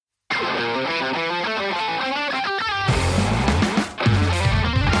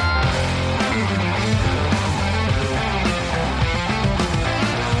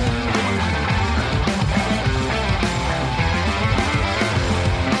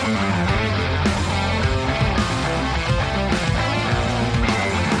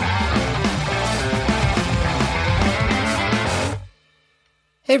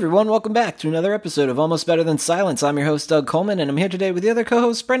Hey everyone, welcome back to another episode of Almost Better Than Silence. I'm your host, Doug Coleman, and I'm here today with the other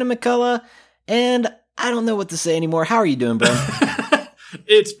co-host, Brendan McCullough, and I don't know what to say anymore. How are you doing, Bren?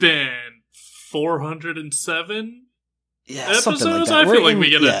 It's been 407 episodes? Something like that. I feel like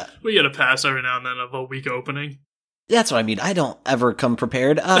we get a pass every now and then of a week opening. That's what I mean. I don't ever come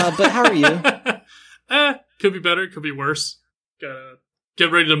prepared, but how are you? Could be better, could be worse. Gotta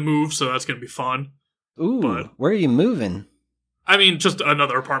get ready to move, so that's gonna be fun. Ooh, where are you moving? I mean, just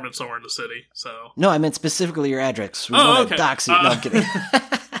another apartment somewhere in the city, so... No, I meant specifically your address. We want to dox you. No, I'm kidding.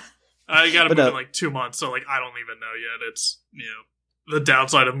 I gotta move in like 2 months, so like I don't even know yet. It's, the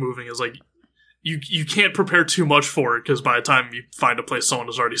downside of moving is like, you can't prepare too much for it, because by the time you find a place, someone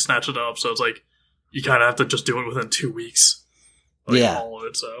has already snatched it up, so it's like, you kind of have to just do it within 2 weeks. All of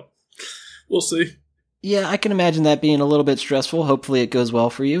it, so... We'll see. Yeah, I can imagine that being a little bit stressful. Hopefully it goes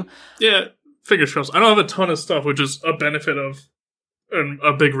well for you. Yeah, fingers crossed. I don't have a ton of stuff, which is a benefit of... And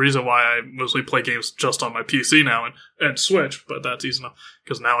a big reason why I mostly play games just on my PC now and Switch, but that's easy enough.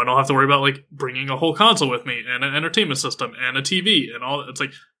 Because now I don't have to worry about, like, bringing a whole console with me, and an entertainment system, and a TV, and all. It's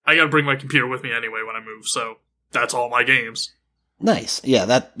like, I gotta bring my computer with me anyway when I move, so that's all my games. Nice. Yeah,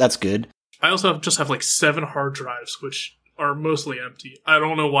 that's good. I also just have, like, 7 hard drives, which are mostly empty. I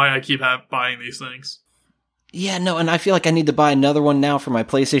don't know why I keep buying these things. Yeah, no, and I feel like I need to buy another one now for my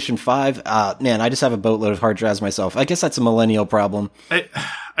PlayStation 5. Man, I just have a boatload of hard drives myself. I guess that's a millennial problem.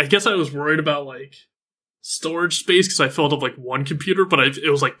 I guess I was worried about, like, storage space because I filled up, like, one computer, but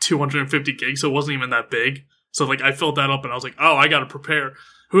it was, like, 250 gigs, so it wasn't even that big. So, like, I filled that up, and I was like, oh, I gotta prepare.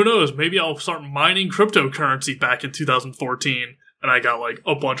 Who knows? Maybe I'll start mining cryptocurrency back in 2014, and I got, like,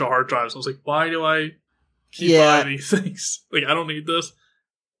 a bunch of hard drives. I was like, why do I keep buying these things? Like, I don't need this.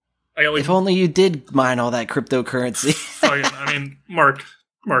 If only you did mine all that cryptocurrency. I mean, Mark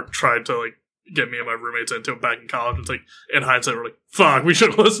tried to, like, get me and my roommates into it back in college. It's like, in hindsight, we're like, fuck, we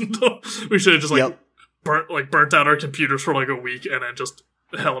should have listened to him. We should have just, like, burnt out our computers for, like, a week and then just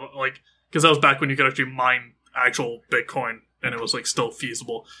held, like, because that was back when you could actually mine actual Bitcoin and it was, like, still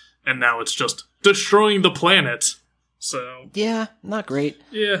feasible. And now it's just destroying the planet. So. Yeah, not great.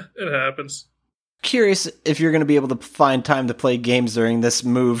 Yeah, it happens. Curious if you're going to be able to find time to play games during this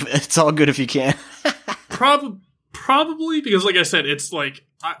move. It's all good if you can. Probably, because like I said, it's like,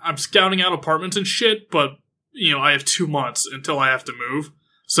 I'm scouting out apartments and shit, but, I have 2 months until I have to move.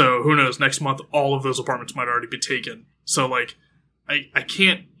 So who knows, next month, all of those apartments might already be taken. So, like, I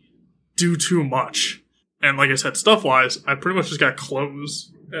can't do too much. And like I said, stuff-wise, I pretty much just got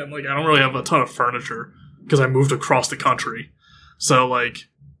clothes. And, like, I don't really have a ton of furniture, because I moved across the country. So, like...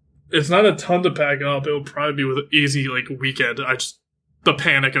 It's not a ton to pack up. It'll probably be with an easy, like, weekend. The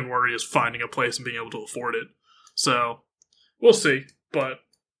panic and worry is finding a place and being able to afford it. So, we'll see. But,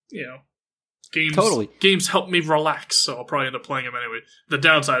 games help me relax, so I'll probably end up playing them anyway. The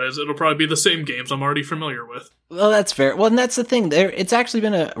downside is it'll probably be the same games I'm already familiar with. Well, that's fair. Well, and that's the thing. It's actually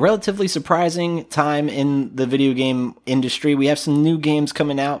been a relatively surprising time in the video game industry. We have some new games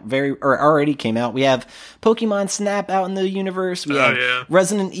coming out, already came out. We have Pokemon Snap out in the universe. We have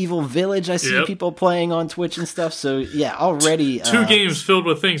Resident Evil Village. I see people playing on Twitch and stuff. So, yeah, already... Two games filled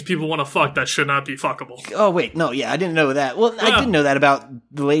with things people want to fuck that should not be fuckable. Oh, wait. No, yeah, I didn't know that. Well, I did know that about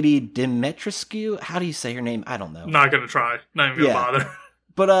the lady Dimitrescu. How do you say her name? I don't know. Not gonna try. Not even gonna bother.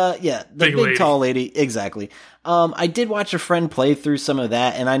 But, the big tall lady. Exactly. I did watch a friend play through some of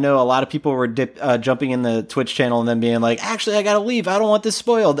that, and I know a lot of people were jumping in the Twitch channel and then being like, actually, I gotta leave. I don't want this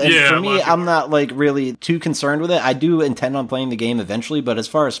spoiled. And for me, I'm not, like, really too concerned with it. I do intend on playing the game eventually, but as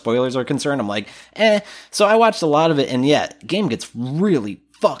far as spoilers are concerned, I'm like, So I watched a lot of it, and game gets really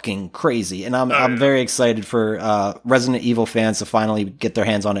fucking crazy, and I'm very excited for Resident Evil fans to finally get their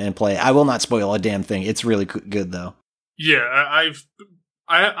hands on it and play. I will not spoil a damn thing. It's really good, though. Yeah,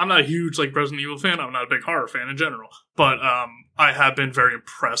 I'm not a huge, like, Resident Evil fan. I'm not a big horror fan in general. But I have been very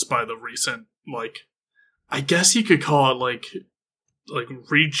impressed by the recent, like, I guess you could call it, like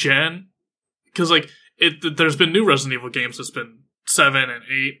regen. Because, like, there's been new Resident Evil games. There's been 7 and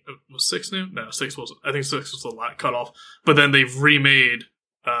 8. Was 6 new? No, 6 was, I think 6 was the last cutoff. But then they've remade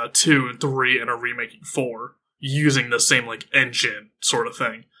 2 and 3 and are remaking 4 using the same, like, engine sort of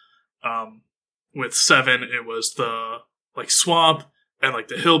thing. With 7, it was the, like, swamp and, like,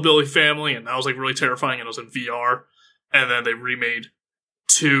 the hillbilly family, and that was, like, really terrifying, and it was in VR. And then they remade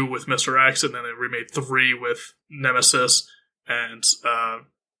 2 with Mr. X, and then they remade 3 with Nemesis, and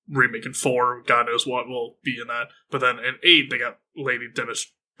remaking 4, God knows what will be in that. But then in 8, they got Lady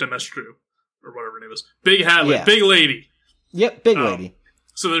Dimitrescu, or whatever her name is. Big hat, big lady. Yep, big lady.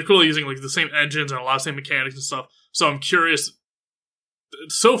 So they're cool using, like, the same engines and a lot of same mechanics and stuff. So I'm curious.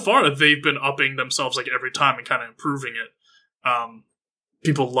 So far, they've been upping themselves, like, every time and kind of improving it.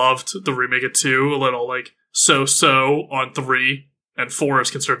 people loved the remake of 2, a little, like, so-so on 3, and 4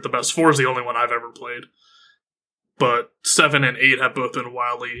 is considered the best. 4 is the only one I've ever played. But 7 and 8 have both been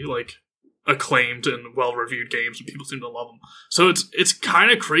wildly, like, acclaimed and well-reviewed games, and people seem to love them. So it's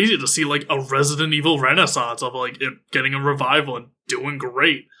kind of crazy to see, like, a Resident Evil renaissance of, like, it getting a revival and doing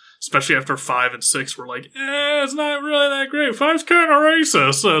great. Especially after 5 and 6 were like, it's not really that great. 5's kind of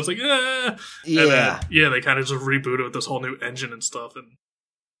racist. So it's like, Yeah. And then, they kind of just rebooted with this whole new engine and stuff. And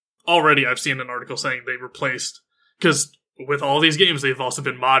already I've seen an article saying they replaced, because with all these games, they've also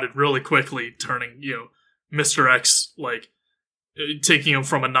been modded really quickly, turning, Mr. X, like, taking him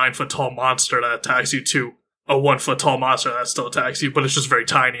from a 9-foot-tall monster that attacks you to a 1-foot-tall monster that still attacks you, but it's just very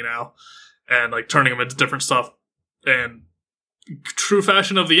tiny now. And, like, turning him into different stuff. And true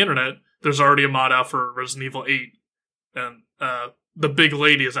fashion of the internet, there's already a mod out for Resident Evil 8. And the big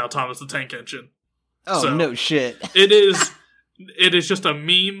lady is now Thomas the Tank Engine. Oh, so no shit. It is just a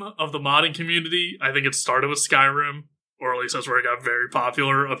meme of the modding community. I think it started with Skyrim, or at least that's where it got very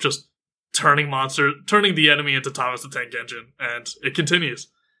popular, of just turning the enemy into Thomas the Tank Engine, and it continues.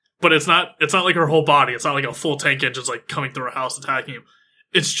 But it's not like her whole body. It's not like a full tank engine's like coming through her house attacking you.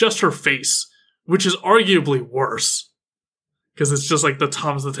 It's just her face, which is arguably worse. Because it's just like the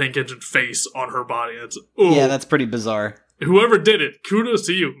Thomas the Tank Engine face on her body. Yeah, that's pretty bizarre. Whoever did it, kudos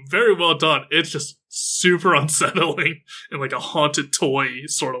to you. Very well done. It's just super unsettling in like a haunted toy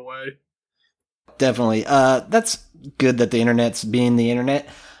sort of way. Definitely. That's good that the internet's being the internet.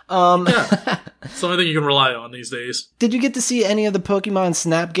 Yeah. Something you can rely on these days. Did you get to see any of the Pokemon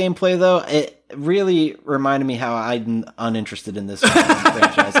Snap gameplay, though? It really reminded me how I'm uninterested in this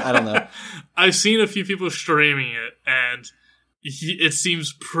franchise. I don't know. I've seen a few people streaming it, and it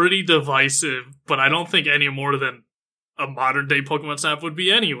seems pretty divisive, but I don't think any more than a modern-day Pokemon Snap would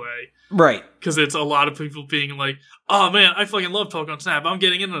be anyway. Right. Because it's a lot of people being like, oh man, I fucking love Pokemon Snap. I'm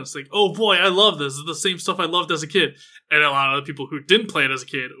getting into this. Like, oh boy, I love this. It's the same stuff I loved as a kid. And a lot of the people who didn't play it as a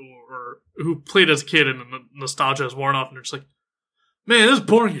kid, or who played as a kid and the nostalgia has worn off, and they're just like, man, this is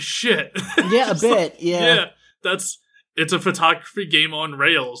boring as shit. Yeah, a bit, yeah. Yeah, it's a photography game on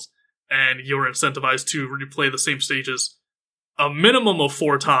rails, and you're incentivized to replay the same stages a minimum of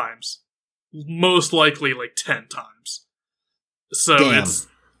 4 times. Most likely, like, 10 times. So it's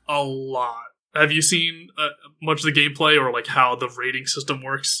a lot. Have you seen much of the gameplay or like how the rating system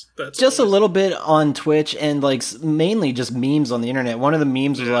works? That's just a little bit on Twitch and like mainly just memes on the internet. One of the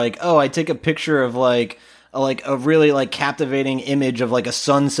memes was like, "Oh, I take a picture of like a really like captivating image of like a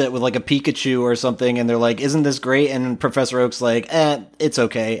sunset with like a Pikachu or something," and they're like, "Isn't this great?" And Professor Oak's like, "It's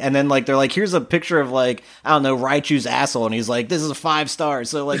okay." And then like they're like, "Here's a picture of like I don't know Raichu's asshole," and he's like, "This is a 5 stars."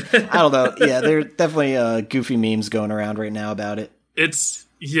 So like I don't know. Yeah, there are definitely goofy memes going around right now about it.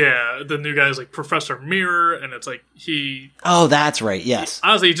 The new guy is like Professor Mirror, and it's like he... Oh, that's right, yes.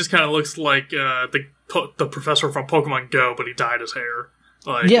 Honestly, he just kind of looks like the professor from Pokemon Go, but he dyed his hair.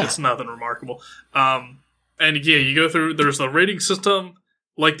 Like, it's nothing remarkable. And yeah, you go through, there's the rating system,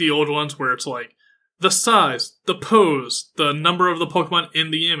 like the old ones, where it's like the size, the pose, the number of the Pokemon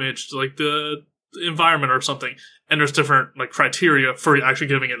in the image, like the environment or something. And there's different like criteria for actually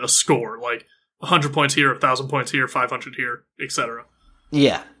giving it a score, like 100 points here, 1,000 points here, 500 here, etc.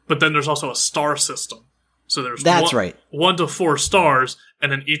 Yeah. But then there's also a star system. So there's 1 to 4 stars,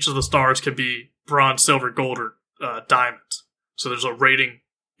 and then each of the stars can be bronze, silver, gold, or diamond. So there's a rating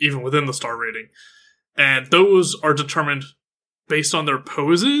even within the star rating. And those are determined based on their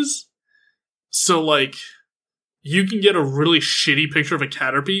poses. So, like, you can get a really shitty picture of a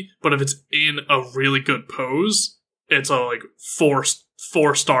Caterpie, but if it's in a really good pose, it's a, like,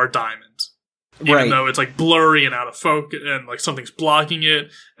 4-star diamond. Even though it's, like, blurry and out of focus, and, like, something's blocking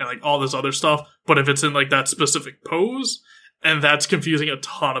it, and, like, all this other stuff. But if it's in, like, that specific pose, and that's confusing a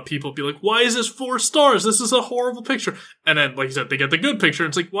ton of people. Be like, why is this 4 stars? This is a horrible picture. And then, like you said, they get the good picture, and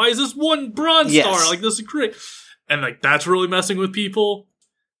it's like, why is this 1 bronze star? Like, this is great. And, like, that's really messing with people.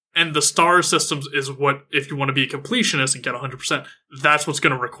 And the star systems is what, if you want to be a completionist and get 100%, that's what's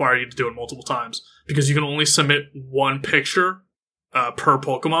going to require you to do it multiple times. Because you can only submit 1 picture per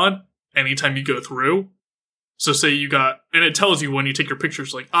Pokemon anytime you go through. So say you got, and it tells you when you take your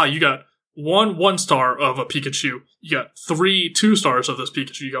pictures, like, you got 1 star of a Pikachu, you got 3 2 stars of this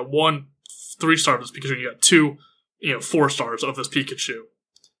Pikachu, you got 1 3 star of this Pikachu, you got 2 4 stars of this Pikachu.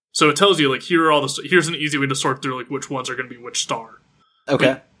 So it tells you, like, here are all the, here's an easy way to sort through, like, which ones are going to be which star.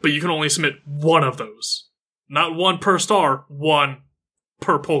 Okay. But you can only submit 1 of those. Not 1 per star, 1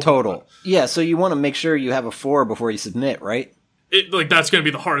 per Pokemon. Total. Yeah, so you want to make sure you have a 4 before you submit, right? That's going to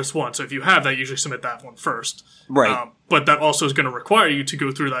be the hardest one. So if you have that, usually submit that one first. Right. But that also is going to require you to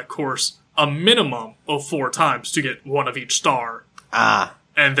go through that course a minimum of 4 times to get 1 of each star.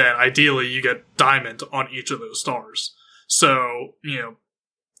 And then ideally you get diamond on each of those stars. So,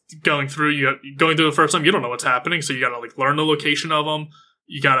 going through the first time, you don't know what's happening, so you gotta like learn the location of them.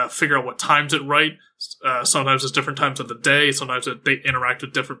 You gotta figure out what time's it right. Sometimes it's different times of the day. Sometimes they interact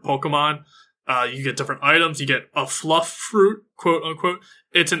with different Pokemon. You get different items. You get a fluff fruit, quote unquote.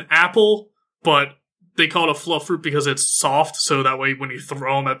 It's an apple, but they call it a fluff fruit because it's soft, so that way when you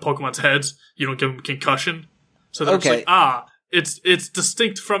throw them at Pokemon's heads, you don't give them concussion. So they're just like, it's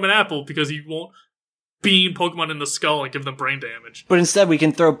distinct from an apple because you won't beam Pokemon in the skull and give them brain damage. But instead we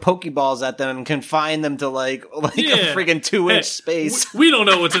can throw Pokeballs at them and confine them to like a friggin' 2-inch space. We don't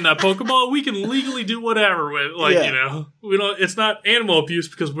know what's in that Pokeball. We can legally do whatever with, we don't, it's not animal abuse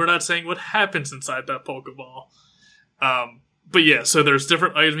because we're not saying what happens inside that Pokeball. But yeah, so there's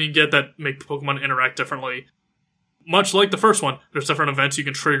different items you can get that make Pokemon interact differently. Much like the first one, there's different events you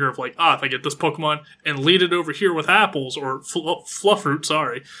can trigger of like, if I get this Pokemon and lead it over here with apples or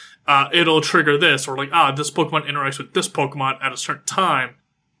Fluffruit, it'll trigger this. Or like, this Pokemon interacts with this Pokemon at a certain time.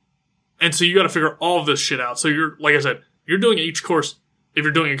 And so you gotta figure all of this shit out. So you're, like I said, you're doing each course, if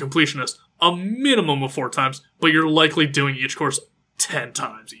you're doing a completionist, a minimum of 4 times, but you're likely doing each course 10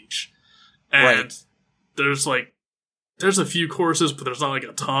 times each. And there's a few courses, but there's not like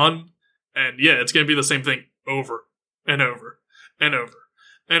a ton. And yeah, it's going to be the same thing over and over and over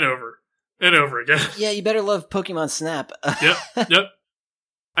and over and over again. Yeah, you better love Pokemon Snap. Yep.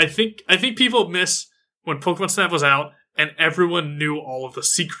 I think people miss when Pokemon Snap was out and everyone knew all of the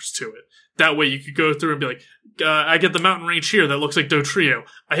secrets to it. That way you could go through and be like, I get the mountain range here that looks like Dotrio.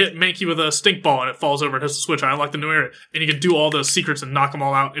 I hit Mankey with a stink ball and it falls over and hits the switch. I unlock the new area. And you can do all those secrets and knock them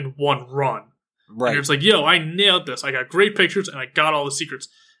all out in one run. Right. And you're just like, yo, I nailed this. I got great pictures and I got all the secrets.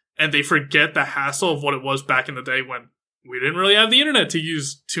 And they forget the hassle of what it was back in the day when we didn't really have the internet to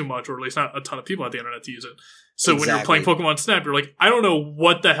use too much, or at least not a ton of people had the internet to use it. So when you're playing Pokemon Snap, you're like, I don't know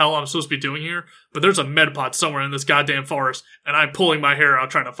what the hell I'm supposed to be doing here, but there's a Metapod somewhere in this goddamn forest, and I'm pulling my hair out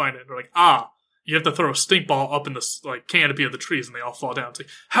trying to find it. And they're like, you have to throw a stink ball up in the canopy of the trees, and they all fall down. It's like,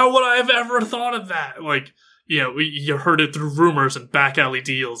 how would I have ever thought of that? Like, you heard it through rumors and back alley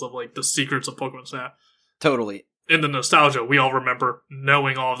deals of like the secrets of Pokemon Snap. Totally. In the nostalgia, we all remember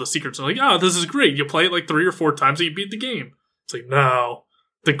knowing all of the secrets. And like, this is great. You play it like 3 or 4 times and you beat the game. It's like, no,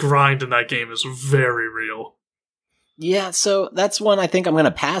 the grind in that game is very real. Yeah, so that's one I think I'm going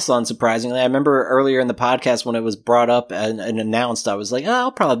to pass on, surprisingly. I remember earlier in the podcast when it was brought up and announced, I was like,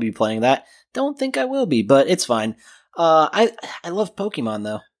 I'll probably be playing that. Don't think I will be, but it's fine. I love Pokemon,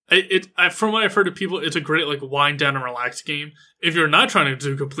 though. From what I've heard of people, it's a great like wind down and relax game. If you're not trying to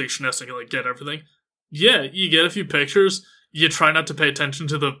do completionist and like get everything, yeah, you get a few pictures. You try not to pay attention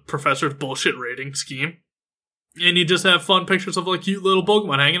to the professor's bullshit rating scheme, and you just have fun pictures of like cute little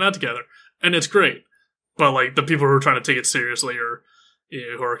Pokemon hanging out together, and it's great. But like the people who are trying to take it seriously or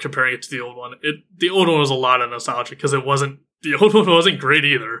who are comparing it to the old one, the old one was a lot of nostalgia because the old one wasn't great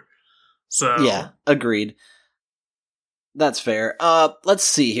either. So yeah, agreed. That's fair. Let's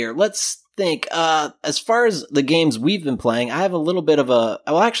see here. Let's think. As far as the games we've been playing, I have a little bit of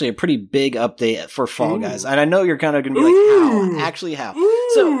actually a pretty big update for Fall Guys. And I know you're kind of going to be like, how? Actually, how?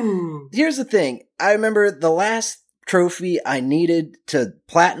 So, here's the thing. I remember the last trophy I needed to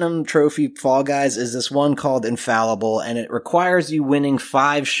platinum trophy Fall Guys is this one called Infallible, and it requires you winning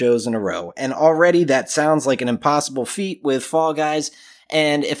 5 shows in a row. And already that sounds like an impossible feat with Fall Guys.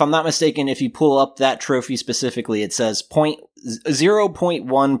 And if I'm not mistaken, if you pull up that trophy specifically, it says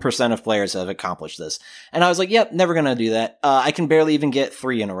 0.1% of players have accomplished this. And I was like, yep, never gonna do that. I can barely even get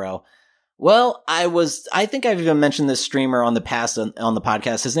 3 in a row. Well, I think I've even mentioned this streamer on the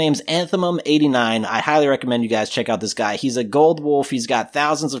podcast. His name's Anthem89. I highly recommend you guys check out this guy. He's a gold wolf. He's got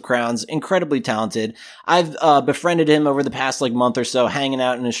thousands of crowns, incredibly talented. I've befriended him over the past month or so, hanging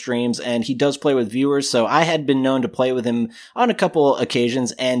out in his streams, and he does play with viewers, so I had been known to play with him on a couple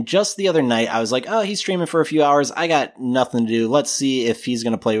occasions, and just the other night, I was like, he's streaming for a few hours. I got nothing to do. Let's see if he's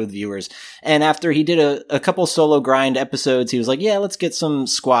going to play with viewers. And after he did a couple solo grind episodes, he was like, yeah, let's get some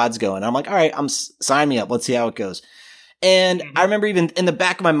squads going. I'm like, all right, sign me up. Let's see how it goes. And I remember even in the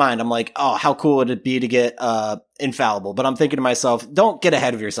back of my mind, I'm like, how cool would it be to get Infallible? But I'm thinking to myself, don't get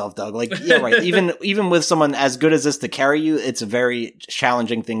ahead of yourself, Doug. Like, yeah, right. even with someone as good as this to carry you, it's a very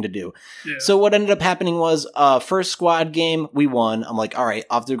challenging thing to do. Yeah. So what ended up happening was, first squad game, we won. I'm like, all right,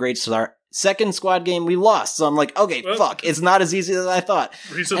 off to a great start. Second squad game, we lost. So I'm like, okay, fuck. It's not as easy as I thought.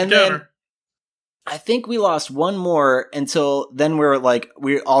 And then I think we lost one more until then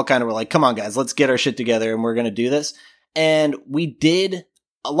we all kind of were like, come on guys, let's get our shit together and we're going to do this. And we did.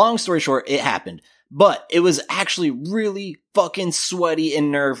 A long story short, it happened. But it was actually really fucking sweaty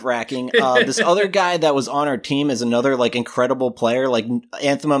and nerve-wracking. This other guy that was on our team is another, like, incredible player. Like,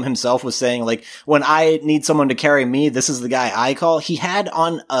 Anthem himself was saying, like, when I need someone to carry me, this is the guy I call. He had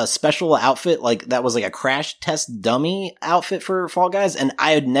on a special outfit, like, that was like a crash test dummy outfit for Fall Guys, and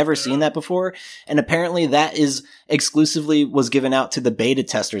I had never seen that before. And apparently that is exclusively was given out to the beta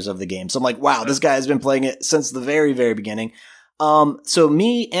testers of the game. So I'm like, wow, this guy has been playing it since the very, very beginning. So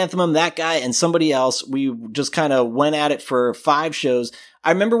me, Anthem, that guy, and somebody else, we just kind of went at it for 5 shows.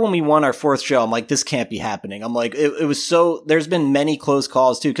 I remember when we won our 4th show, I'm like, this can't be happening. I'm like, it was so, there's been many close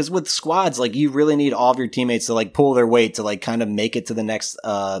calls too, because with squads, like, you really need all of your teammates to, like, pull their weight to, like, kind of make it to the next,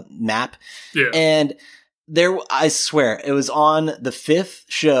 map. Yeah. And I swear, it was on the 5th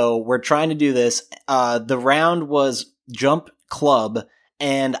show, we're trying to do this, the round was Jump Club,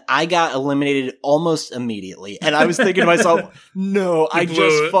 and I got eliminated almost immediately. And I was thinking to myself, no, I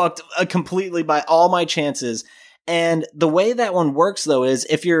just fucked completely by all my chances. And the way that one works, though, is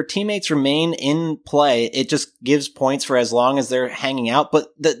if your teammates remain in play, it just gives points for as long as they're hanging out. But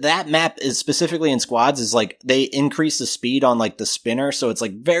that map is specifically in squads is like they increase the speed on like the spinner. So it's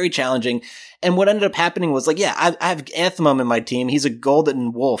like very challenging. And what ended up happening was like, yeah, I have Anthem in my team. He's a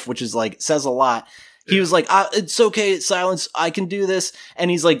golden wolf, which is like says a lot. He was like, it's okay, Silence, I can do this. And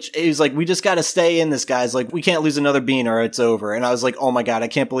he was like, we just got to stay in this, guys. Like, we can't lose another bean or it's over. And I was like, oh my God, I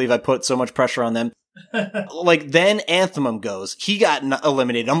can't believe I put so much pressure on them. Like, then Anthem goes. He got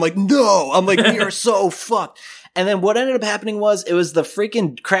eliminated. I'm like, no. I'm like, we are so fucked. And then what ended up happening was, it was the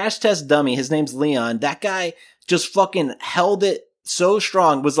freaking crash test dummy. His name's Leon. That guy just fucking held it so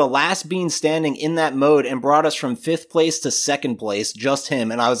strong, was the last bean standing in that mode and brought us from 5th place to 2nd place, just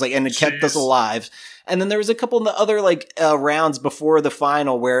him. And I was like, and it kept us alive. And then there was a couple of the other like rounds before the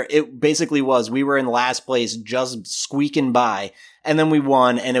final where it basically was, we were in last place just squeaking by, and then we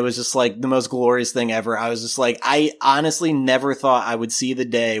won, and it was just like the most glorious thing ever. I was just like, I honestly never thought I would see the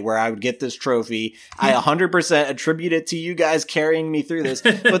day where I would get this trophy. I 100% attribute it to you guys carrying me through this.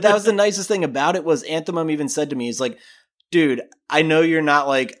 But that was the nicest thing about it was Anthem even said to me, he's like, dude, I know you're not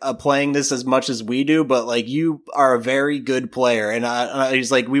like playing this as much as we do, but like you are a very good player. And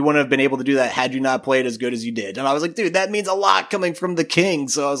he's like, we wouldn't have been able to do that had you not played as good as you did. And I was like, dude, that means a lot coming from the king.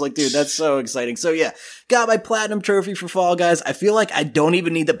 So I was like, dude, that's so exciting. So yeah, got my platinum trophy for Fall Guys. I feel like I don't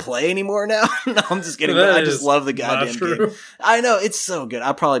even need to play anymore now. No, I'm just kidding. I just love the goddamn game. I know, it's so good.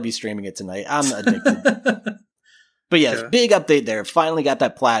 I'll probably be streaming it tonight. I'm addicted. But yes, big update there. Finally got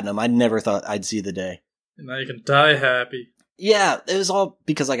that platinum. I never thought I'd see the day. And now you can die happy. Yeah, it was all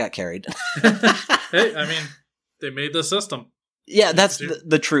because I got carried. Hey, I mean, they made the system. Yeah, that's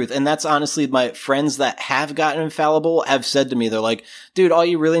the truth. And that's honestly my friends that have gotten infallible have said to me, they're like, dude, all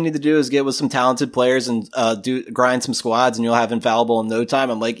you really need to do is get with some talented players and grind some squads and you'll have infallible in no time.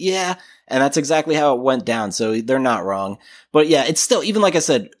 I'm like, yeah. And that's exactly how it went down. So they're not wrong. But yeah, it's still, even like I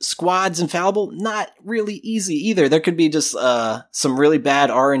said, squads infallible, not really easy either. There could be just some really bad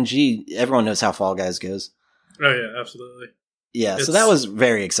RNG. Everyone knows how Fall Guys goes. Oh, yeah, absolutely. Yeah, so that was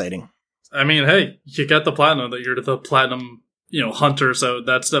very exciting. I mean, hey, you got the platinum, that you're the platinum, hunter, so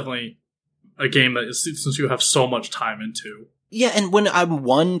that's definitely a game that is, since you have so much time into. Yeah, and when I'm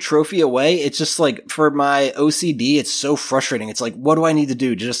one trophy away, it's just like, for my OCD, it's so frustrating. It's like, what do I need to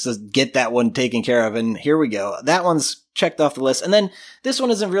do just to get that one taken care of? And here we go. That one's checked off the list. And then this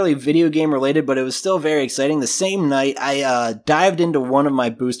one isn't really video game related, but it was still very exciting. The same night, I dived into one of my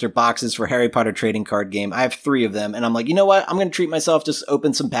booster boxes for Harry Potter trading card game. I have 3 of them, and I'm like, you know what? I'm going to treat myself, just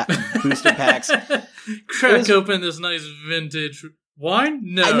open some booster packs. Crack open this nice vintage wine?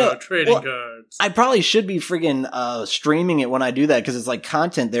 No, trading cards. I probably should be friggin' streaming it when I do that, because it's like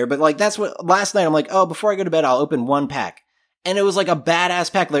content there. But like, that's what, last night I'm like, oh, before I go to bed, I'll open one pack. And it was like a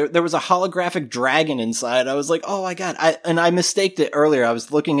badass pack. There was a holographic dragon inside. I was like, oh my God. I mistaked it earlier. I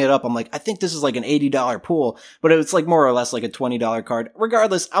was looking it up. I'm like, I think this is like an $80 pool, but it's like more or less like a $20 card.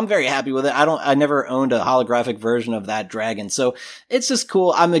 Regardless, I'm very happy with it. I never owned a holographic version of that dragon. So it's just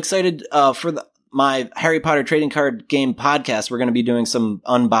cool. I'm excited, for my Harry Potter trading card game podcast. We're going to be doing some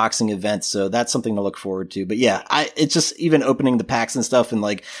unboxing events. So that's something to look forward to. But yeah, it's just even opening the packs and stuff and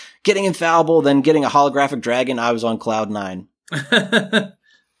like getting infallible, then getting a holographic dragon. I was on cloud 9.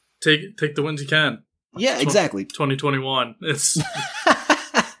 Take the wins you can. Yeah, exactly. 2021. It's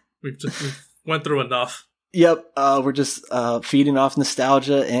we've went through enough. Yep. We're just feeding off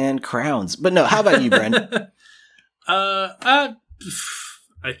nostalgia and crowns. But no, how about you, Bren? I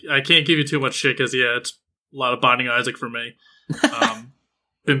can't give you too much shit because it's a lot of Binding Isaac for me.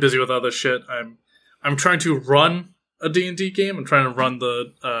 Been busy with other shit. I'm trying to run a D&D game. I'm trying to run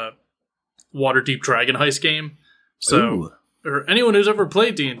the Waterdeep Dragon Heist game. So. Ooh. Or anyone who's ever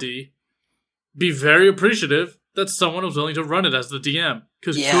played D&D, be very appreciative that someone was willing to run it as the DM.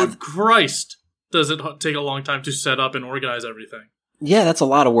 Because good Christ, does it take a long time to set up and organize everything. Yeah, that's a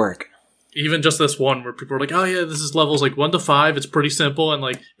lot of work. Even just this one where people are like, oh yeah, this is levels like 1 to 5. It's pretty simple and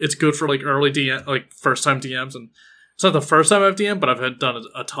like it's good for like early DM, like first time DMs. And it's not the first time I've DM'd, but I've done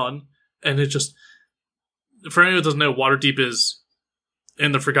a ton. And it just, for anyone who doesn't know, Waterdeep is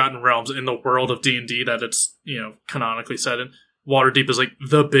in the Forgotten Realms, in the world of D&D that it's, canonically set in. Waterdeep is like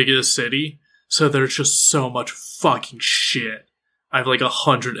the biggest city. So there's just so much fucking shit. I have like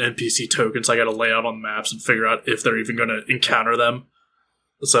 100 NPC tokens I gotta lay out on maps and figure out if they're even gonna encounter them.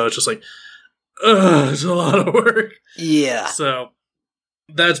 So it's just like, it's a lot of work. Yeah. So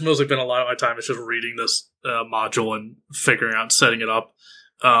that's mostly been a lot of my time. It's just reading this module and figuring out setting it up.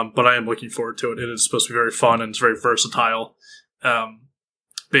 But I am looking forward to it. It is supposed to be very fun and it's very versatile.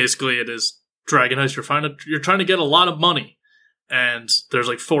 Basically, it is Dragon Heist. You're trying to get a lot of money. And there's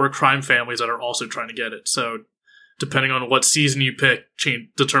like 4 crime families that are also trying to get it. So depending on what season you pick,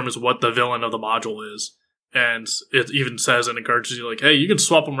 determines what the villain of the module is. And it even says and encourages you, like, hey, you can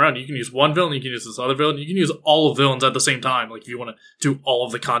swap them around. You can use one villain, you can use this other villain, you can use all of villains at the same time, like if you want to do all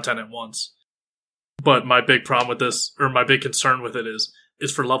of the content at once. But my big problem with this, or my big concern with it is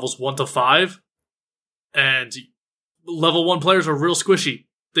for levels 1 to 5, and level 1 players are real squishy.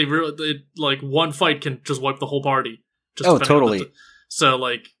 They like one fight can just wipe the whole party. Totally. So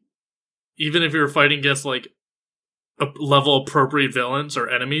like, even if you're fighting against like a level appropriate villains or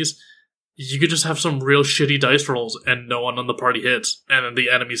enemies, you could just have some real shitty dice rolls and no one on the party hits, and then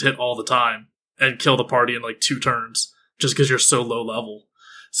the enemies hit all the time and kill the party in like 2 turns just because you're so low level.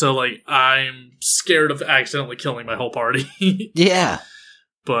 So like, I'm scared of accidentally killing my whole party. Yeah.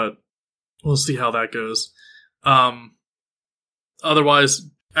 But we'll see how that goes. Otherwise,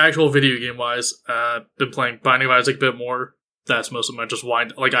 actual video game wise, been playing Binding of Isaac a bit more. That's most of my just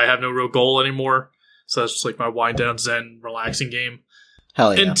wind. Like, I have no real goal anymore, so that's just like my wind down zen relaxing game.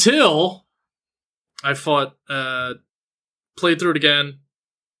 Hell yeah. Until I played through it again,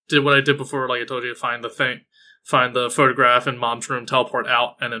 did what I did before, like I told you, find the photograph in Mom's room, teleport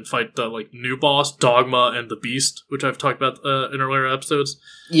out, and then fight the like new boss, Dogma and the Beast, which I've talked about in earlier episodes.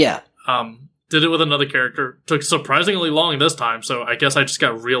 Yeah. Did it with another character. Took surprisingly long this time, so I guess I just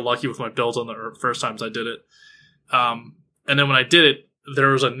got real lucky with my builds on the first times I did it. And then when I did it, there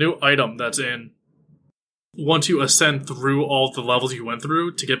was a new item that's in. Once you ascend through all the levels you went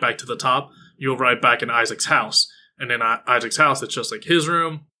through to get back to the top, you'll arrive back in Isaac's house. And in Isaac's house, it's just like his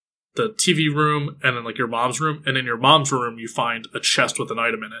room, the TV room, and then like your mom's room. And in your mom's room, you find a chest with an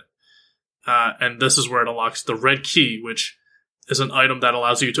item in it. And this is where it unlocks the red key, which is an item that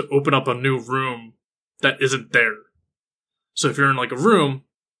allows you to open up a new room that isn't there. So if you're in like a room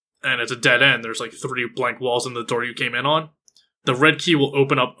and it's a dead end, there's like 3 blank walls in the door you came in on, the red key will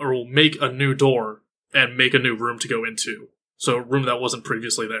open up or will make a new door and make a new room to go into. So a room that wasn't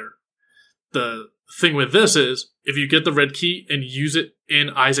previously there. The thing with this is, if you get the red key and use it in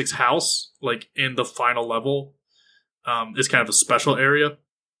Isaac's house, like in the final level, is kind of a special area,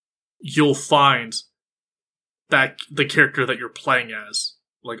 you'll find that the character that you're playing as,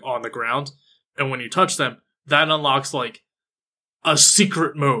 like on the ground. And when you touch them, that unlocks like a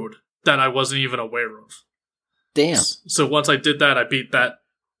secret mode that I wasn't even aware of. Damn. So once I did that, I beat that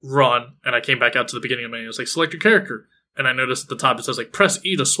run, and I came back out to the beginning of the menu. It was like, select your character. And I noticed at the top it says like, press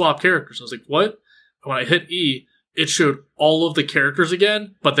E to swap characters. I was like, what? And when I hit E, it showed all of the characters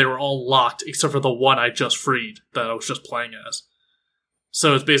again, but they were all locked except for the one I just freed that I was just playing as.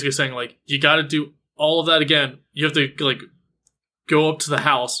 So it's basically saying like, you gotta do all of that again. You have to like go up to the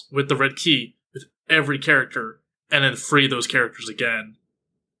house with the red key with every character and then free those characters again.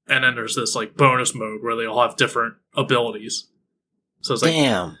 And then there's this like bonus mode where they all have different abilities. So it's like,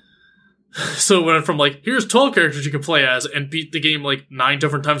 damn. So it went from like, here's 12 characters you can play as and beat the game like 9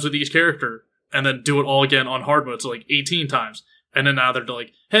 different times with each character, and then do it all again on hard mode, so like 18 times. And then now they're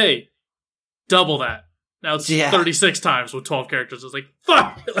like, hey, double that. Now it's 36 times with 12 characters. It's like,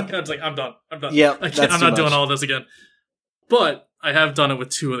 fuck! Like, I was like, I'm done. Yeah, I'm not doing all this again. But I have done it with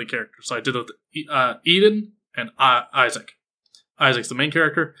 2 of the characters. So I did it with Eden and Isaac. Isaac's the main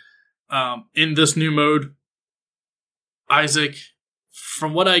character. In this new mode, Isaac,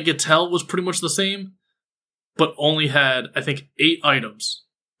 from what I could tell, was pretty much the same, but only had, I think, 8 items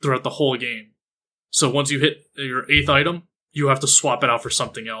throughout the whole game. So once you hit your 8th item, you have to swap it out for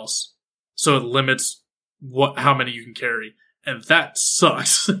something else. So it limits how many you can carry. And that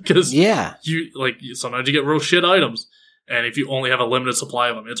sucks, because you like sometimes you get real shit items, and if you only have a limited supply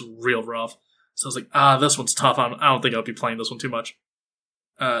of them, it's real rough. So I was like, this one's tough. I don't think I'll be playing this one too much.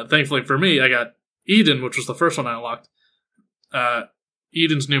 Thankfully for me, I got Eden, which was the first one I unlocked.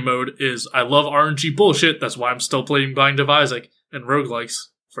 Eden's new mode is, I love RNG bullshit, that's why I'm still playing Binding of Isaac and roguelikes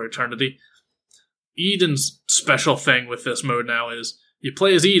for eternity. Eden's special thing with this mode now is, you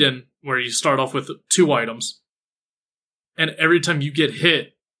play as Eden, where you start off with 2 items, and every time you get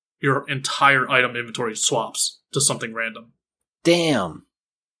hit, your entire item inventory swaps to something random. Damn.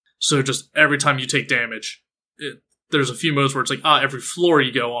 So just every time you take damage, there's a few modes where it's like, every floor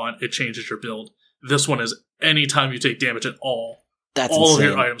you go on, it changes your build. This one is any time you take damage at all. That's all insane.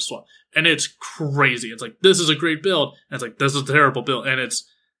 of your items swap. And it's crazy. It's like, this is a great build. And it's like, this is a terrible build. And it's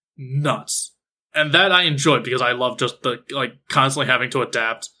nuts. And that I enjoy because I love just the, like, constantly having to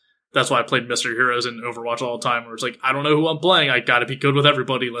adapt. That's why I played Mystery Heroes in Overwatch all the time, where it's like, I don't know who I'm playing. I gotta be good with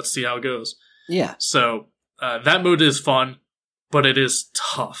everybody. Let's see how it goes. Yeah. So, that mode is fun, but it is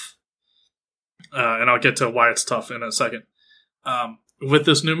tough. And I'll get to why it's tough in a second. With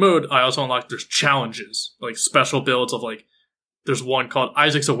this new mode, I also unlocked, there's challenges, like special builds of, like, there's one called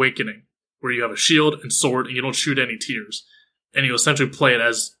Isaac's Awakening, where you have a shield and sword and you don't shoot any tears. And you essentially play it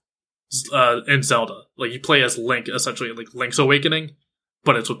as, in Zelda. Like, you play as Link, essentially, like Link's Awakening,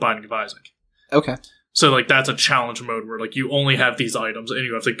 but it's with Binding of Isaac. Okay. So, like, that's a challenge mode where, like, you only have these items and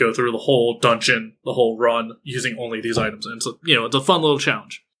you have to go through the whole dungeon, the whole run, using only these items. And so, it's a fun little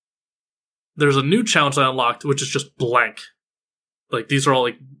challenge. There's a new challenge I unlocked, which is just blank. Like, these are all,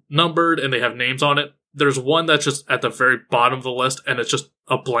 like, numbered and they have names on it. There's one that's just at the very bottom of the list and it's just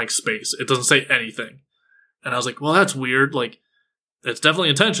a blank space. It doesn't say anything. And I was like, well, that's weird. Like, it's definitely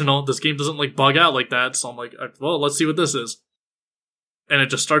intentional. This game doesn't, like, bug out like that. So I'm like, well, let's see what this is. And it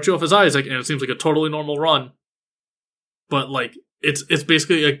just starts you off as Isaac, and it seems like a totally normal run. But, like, it's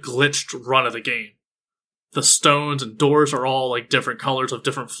basically a glitched run of the game. The stones and doors are all, like, different colors of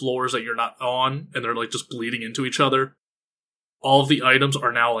different floors that you're not on, and they're, like, just bleeding into each other. All of the items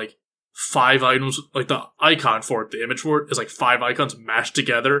are now, like, 5 items. Like, the icon for it, the image for it, is, like, 5 icons mashed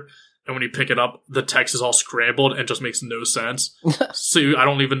together. And when you pick it up, the text is all scrambled and just makes no sense. So I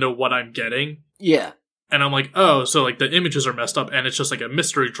don't even know what I'm getting. Yeah. And I'm like, oh, so, like, the images are messed up and it's just, like, a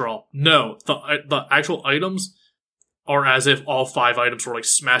mystery draw. No, the actual items are as if all 5 items were, like,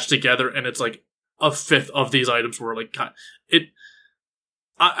 smashed together and it's, like, a fifth of these items were, like,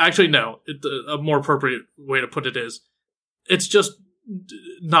 a more appropriate way to put it is, it's just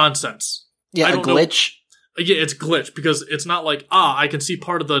nonsense. Yeah, a glitch. Yeah, it's glitch because it's not like, I can see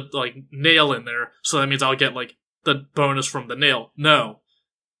part of the, like, nail in there, so that means I'll get, like, the bonus from the nail. No.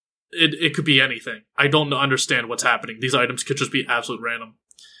 It could be anything. I don't understand what's happening. These items could just be absolute random.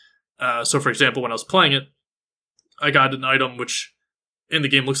 So, for example, when I was playing it, I got an item which, in the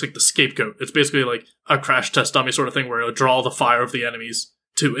game, looks like the scapegoat. It's basically like a crash test dummy sort of thing where it'll draw the fire of the enemies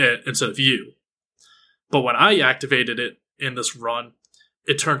to it instead of you. But when I activated it in this run,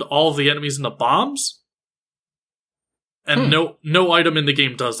 it turned all of the enemies into bombs. And no item in the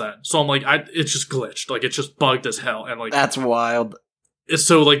game does that. So I'm like, it's just glitched. Like, it's just bugged as hell. And, like, that's wild.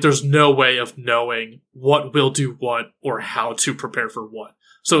 So, like, there's no way of knowing what will do what or how to prepare for what.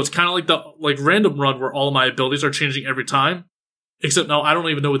 So it's kind of like the, like, random run where all my abilities are changing every time. Except now I don't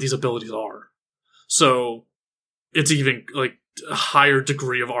even know what these abilities are. So it's even, like, a higher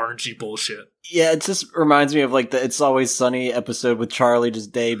degree of RNG bullshit. Yeah, it just reminds me of, like, the It's Always Sunny episode with Charlie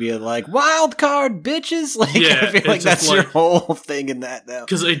just day being like, wild card, bitches! Like, yeah, I feel like that's, like, your whole thing in that now.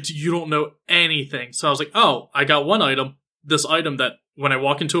 Because you don't know anything. So I was like, I got one item. This item that, when I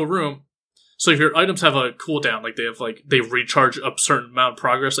walk into a room, so if your items have a cooldown, like, they recharge a certain amount of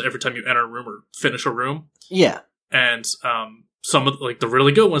progress every time you enter a room or finish a room. Yeah. And some of, like, the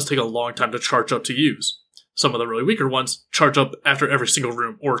really good ones take a long time to charge up to use. Some of the really weaker ones charge up after every single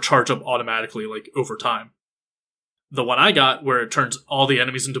room, or charge up automatically, like, over time. The one I got, where it turns all the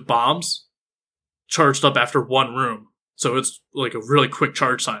enemies into bombs, charged up after one room. So it's, like, a really quick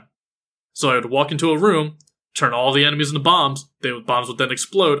charge time. So I would walk into a room, turn all the enemies into bombs, bombs would then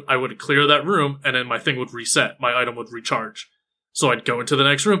explode, I would clear that room, and then my thing would reset, my item would recharge. So I'd go into the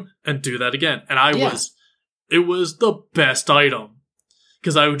next room, and do that again. And it was the best item.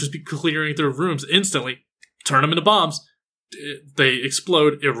 Because I would just be clearing through rooms instantly, turn them into bombs, they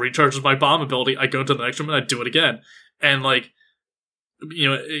explode, it recharges my bomb ability, I go into the next room and I do it again. And, like,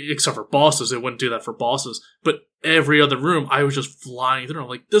 except for bosses, it wouldn't do that for bosses, but every other room, I was just flying through. I'm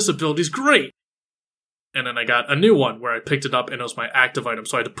like, this ability's great! And then I got a new one where I picked it up and it was my active item,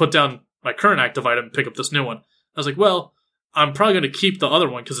 so I had to put down my current active item and pick up this new one. I was like, well, I'm probably going to keep the other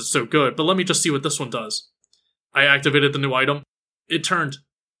one because it's so good, but let me just see what this one does. I activated the new item. It turned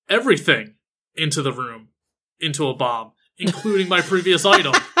everything into the room into a bomb, including my previous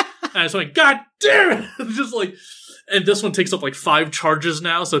item. I just went, God damn it! Just like, and this one takes up like 5 charges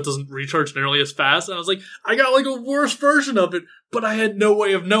now, so it doesn't recharge nearly as fast. And I was like, I got like a worse version of it, but I had no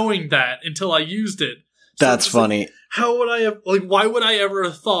way of knowing that until I used it. So that's funny. Like, how would I have, like, why would I ever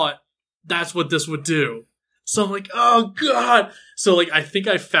have thought that's what this would do? So I'm like, oh god. So like, I think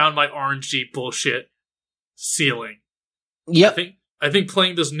I found my RNG bullshit ceiling. Yep. I think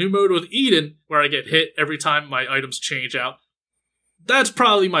playing this new mode with Eden, where I get hit every time my items change out, that's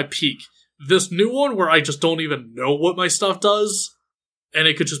probably my peak. This new one, where I just don't even know what my stuff does, and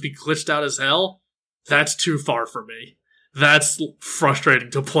it could just be glitched out as hell, that's too far for me. That's frustrating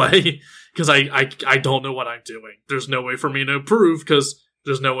to play, because I don't know what I'm doing. There's no way for me to improve, because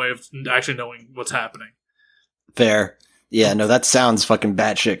there's no way of actually knowing what's happening. Fair. Yeah, no, that sounds fucking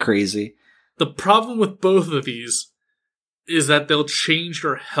batshit crazy. The problem with both of these is that they'll change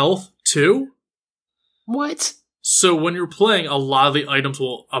your health, too. What? So when you're playing, a lot of the items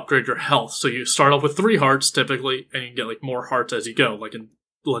will upgrade your health. So you start off with 3 hearts, typically, and you can get like more hearts as you go, like in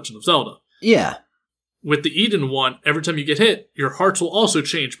Legend of Zelda. Yeah. With the Eden one, every time you get hit, your hearts will also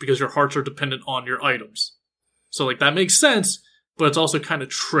change because your hearts are dependent on your items. So like that makes sense, but it's also kind of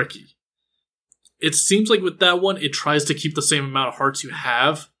tricky. It seems like with that one, it tries to keep the same amount of hearts you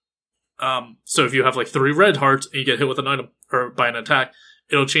have. So if you have like 3 red hearts and you get hit with an item or by an attack,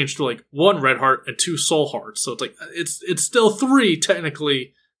 it'll change to like 1 red heart and 2 soul hearts. So it's like it's still 3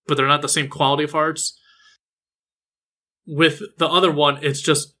 technically, but they're not the same quality of hearts. With the other one, it's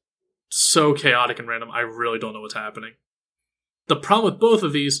just so chaotic and random. I really don't know what's happening. The problem with both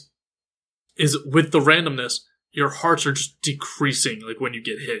of these is with the randomness, your hearts are just decreasing like when you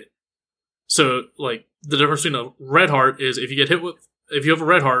get hit. So like the difference between a red heart is if you have a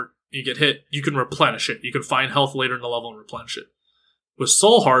red heart and you get hit, you can replenish it. You can find health later in the level and replenish it. With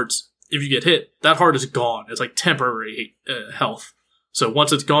soul hearts, if you get hit, that heart is gone. It's like temporary health. So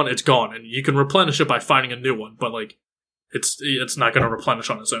once it's gone, and you can replenish it by finding a new one. But like, it's not going to replenish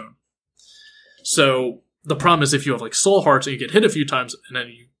on its own. So the problem is if you have like soul hearts and you get hit a few times, and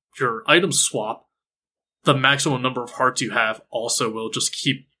then your items swap, the maximum number of hearts you have also will just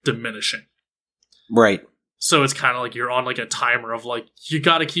keep diminishing. Right. So it's kind of like you're on like a timer of like you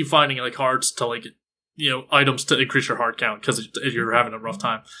got to keep finding like hearts to like, you know, items to increase your heart count because you're having a rough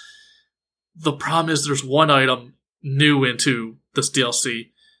time. The problem is there's one item new into this DLC,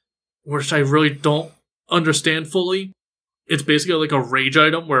 which I really don't understand fully. It's basically like a rage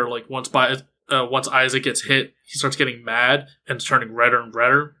item where like once Isaac gets hit, he starts getting mad and turning redder and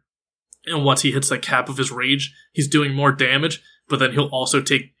redder. And once he hits the cap of his rage, he's doing more damage, but then he'll also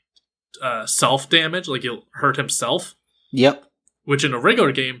take self damage, like he'll hurt himself. Yep. Which in a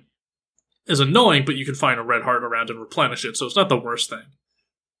regular game is annoying, but you can find a red heart around and replenish it, so it's not the worst thing.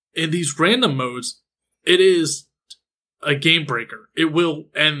 In these random modes, it is a game breaker. It will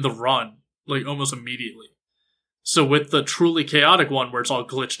end the run, like, almost immediately. So with the truly chaotic one, where it's all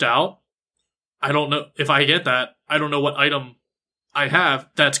glitched out, I don't know, if I get that, I don't know what item I have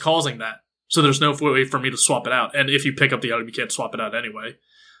that's causing that. So there's no way for me to swap it out. And if you pick up the item, you can't swap it out anyway.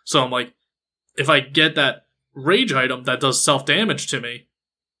 So I'm like, if I get that rage item that does self-damage to me,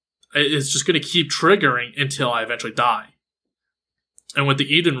 it's just going to keep triggering until I eventually die. And with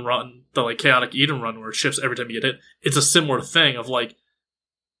the Eden run, the like chaotic Eden run where it shifts every time you get hit, it's a similar thing of like,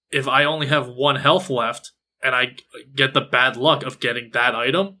 if I only have 1 health left and I get the bad luck of getting that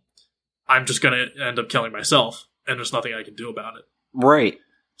item, I'm just going to end up killing myself. And there's nothing I can do about it. Right.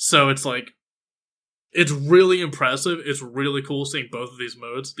 So it's like, it's really impressive. It's really cool seeing both of these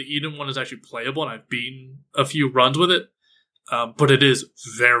modes. The Eden one is actually playable, and I've beaten a few runs with it, but it is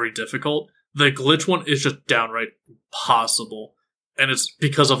very difficult. The glitch one is just downright impossible, and it's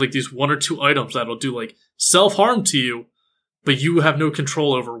because of like these 1 or 2 items that'll do like self-harm to you, but you have no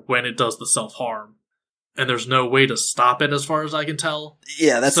control over when it does the self-harm, and there's no way to stop it as far as I can tell.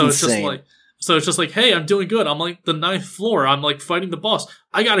 Yeah, that's insane. So it's just like, hey, I'm doing good. I'm like the 9th floor. I'm like fighting the boss.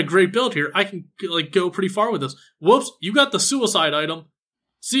 I got a great build here. I can like go pretty far with this. Whoops, you got the suicide item.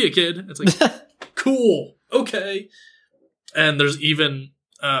 See ya, kid. It's like, cool. Okay. And there's even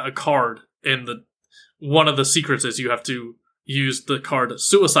a card in one of the secrets is you have to use the card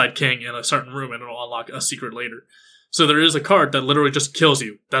Suicide King in a certain room and it'll unlock a secret later. So there is a card that literally just kills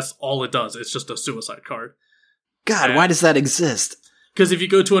you. That's all it does. It's just a suicide card. God, why does that exist? Because if you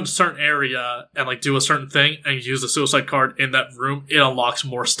go to a certain area and like do a certain thing and you use the suicide card in that room, it unlocks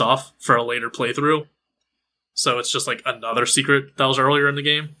more stuff for a later playthrough. So it's just like another secret that was earlier in the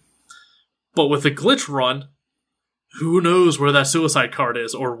game. But with the glitch run, who knows where that suicide card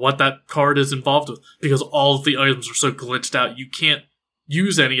is or what that card is involved with, because all of the items are so glitched out you can't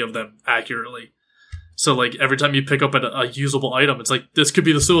use any of them accurately. So, like, every time you pick up a usable item, it's like, this could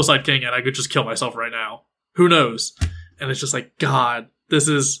be the Suicide King, and I could just kill myself right now. Who knows? And it's just like, God, this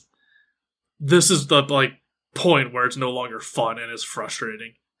is the, like, point where it's no longer fun and it's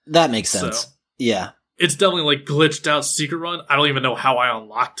frustrating. That makes sense. So, yeah. It's definitely, like, glitched out secret run. I don't even know how I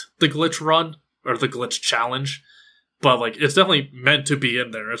unlocked the glitch run, or the glitch challenge. But, like, it's definitely meant to be in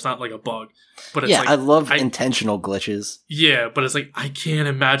there. It's not, like, a bug. But it's, yeah, like, I love intentional glitches. Yeah, but it's like, I can't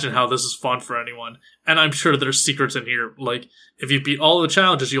imagine how this is fun for anyone. And I'm sure there's secrets in here. Like, if you beat all of the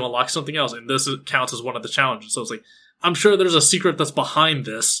challenges, you unlock something else. And this counts as one of the challenges. So it's like, I'm sure there's a secret that's behind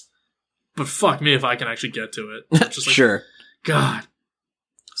this. But fuck me if I can actually get to it. It's just like, sure. God.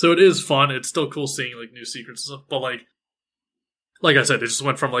 So it is fun. It's still cool seeing, like, new secrets and stuff. But, like I said, it just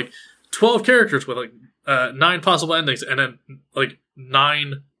went from, like, 12 characters with, like, 9 possible endings, and then, like,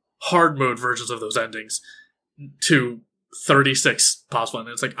 9 hard mode versions of those endings to 36 possible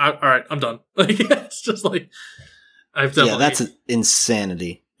endings. It's like, alright, I'm done. Like, it's just like, I've definitely... Yeah, that's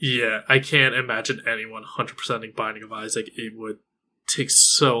insanity. Yeah, I can't imagine anyone 100%ing Binding of Isaac. It would take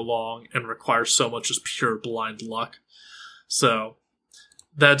so long and require so much just pure blind luck. So,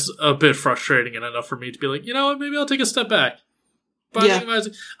 that's a bit frustrating and enough for me to be like, you know what, maybe I'll take a step back. Binding of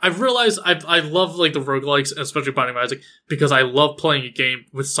Isaac. I've realized I love, like, the roguelikes, especially Binding of Isaac, because I love playing a game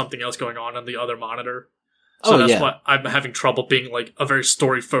with something else going on the other monitor. So that's why I'm having trouble being, like, a very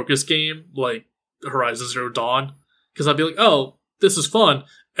story-focused game, like Horizon Zero Dawn. Because I'd be like, oh, this is fun.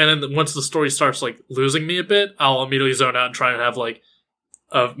 And then once the story starts, like, losing me a bit, I'll immediately zone out and try and have, like,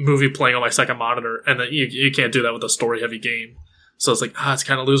 a movie playing on my second monitor. And then you can't do that with a story-heavy game. So it's like, it's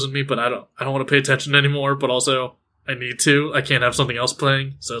kind of losing me, but I don't want to pay attention anymore, but also... I need to. I can't have something else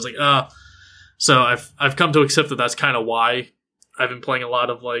playing. So I was like, So I've come to accept that that's kind of why I've been playing a lot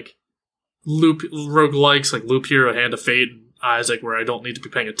of, like, roguelikes, like Loop Hero, Hand of Fate, and Isaac, where I don't need to be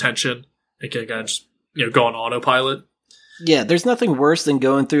paying attention and can kind of just, go on autopilot. Yeah, there's nothing worse than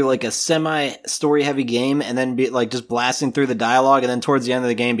going through, like, a semi-story heavy game and then be, like, just blasting through the dialogue and then towards the end of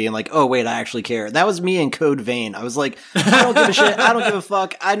the game being like, oh, wait, I actually care. That was me in Code Vein. I was like, I don't give a shit. I don't give a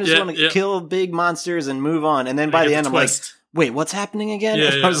fuck. I just want to kill big monsters and move on. And then by the end, I'm like, wait, what's happening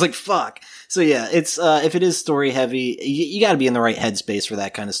again? I was like, fuck. So yeah, it's, if it is story heavy, you gotta be in the right headspace for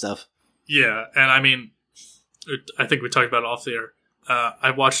that kind of stuff. Yeah, and I mean, I think we talked about it off the air.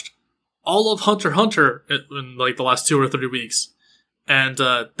 I watched all of Hunter x Hunter in, like, the last 2 or 3 weeks. And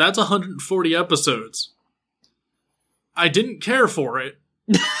that's 140 episodes. I didn't care for it,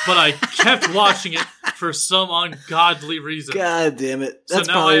 but I kept watching it for some ungodly reason. God damn it. That's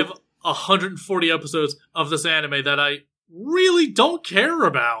so now I have 140 episodes of this anime that I really don't care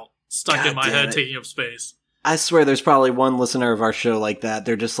about stuck in my head, taking up space. I swear there's probably one listener of our show like that.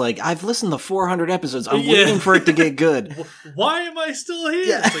 They're just like, I've listened to 400 episodes. I'm waiting for it to get good. Why am I still here?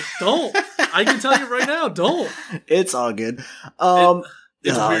 Yeah. It's like, don't. I can tell you right now, don't. It's all good.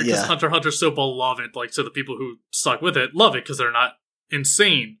 It's weird because Hunter x Hunter's so beloved. Like, so the people who stuck with it love it because they're not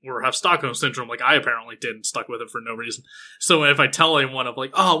insane or have Stockholm Syndrome like I apparently did and stuck with it for no reason. So if I tell anyone, I'm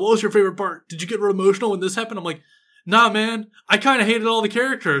like, what was your favorite part? Did you get real emotional when this happened? I'm like, nah, man, I kind of hated all the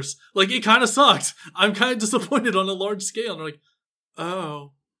characters. Like, it kind of sucked. I'm kind of disappointed on a large scale. And they're like,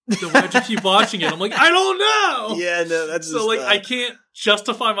 oh, then why'd you keep watching it? I'm like, I don't know! Yeah, no, that's so, like, I can't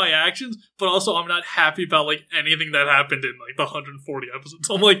justify my actions, but also I'm not happy about, like, anything that happened in, like, the 140 episodes.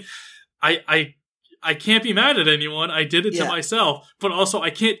 So I'm like, I can't be mad at anyone. I did it to myself, but also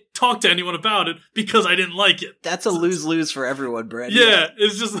I can't talk to anyone about it because I didn't like it. That's a lose-lose for everyone, Brad. Yeah,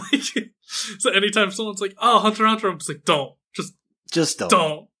 it's just like... So anytime someone's like, Hunter x Hunter, I'm just like, don't. Just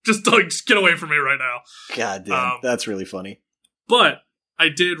don't. Just get away from me right now. God damn, that's really funny. But I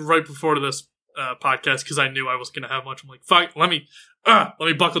did right before this podcast because I knew I was going to have much. I'm like, fuck, let me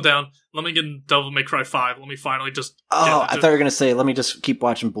buckle down. Let me get in Devil May Cry 5. Let me finally just... I thought you were going to say, let me just keep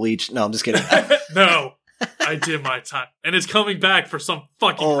watching Bleach. No, I'm just kidding. No, I did my time. And it's coming back for some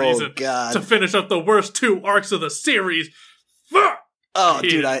fucking reason. God. To finish up the worst 2 arcs of the series. Fuck! Oh,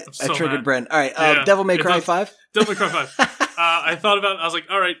 dude, I triggered mad. Brent. All right, Devil May Cry 5? Devil May Cry 5. I thought about it. I was like,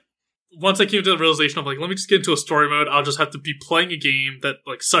 all right. Once I came to the realization, I'm like, let me just get into a story mode. I'll just have to be playing a game that,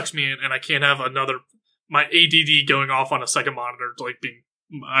 like, sucks me in, and I can't have my ADD going off on a second monitor, like,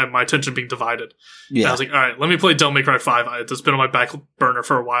 my attention being divided. Yeah. And I was like, all right, let me play Devil May Cry 5. It's been on my back burner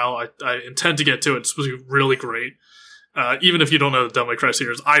for a while. I intend to get to it. It's supposed to be really great. Even if you don't know the Devil May Cry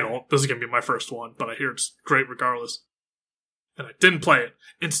series, I don't. This is going to be my first one, but I hear it's great regardless. And I didn't play it.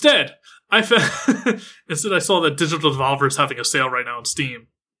 Instead, I saw that Digital Devolver is having a sale right now on Steam.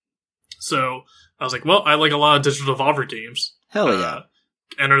 So I was like, well, I like a lot of Digital Devolver games. Hell yeah.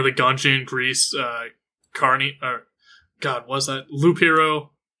 Enter the Gungeon, Grease, Loop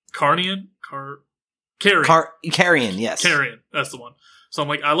Hero, Carnian? Carrion. Carrion, yes. Carrion, that's the one. So I'm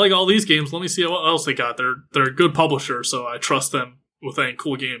like, I like all these games. Let me see what else they got. They're a good publisher, so I trust them with any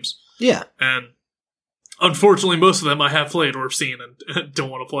cool games. Yeah. And unfortunately, most of them I have played or seen and don't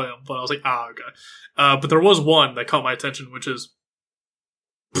want to play them. But I was like, okay. But there was one that caught my attention, which is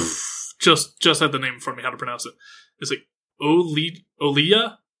just had the name in front of me, how to pronounce it. It's like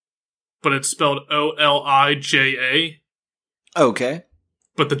Olija, but it's spelled Olija. Okay.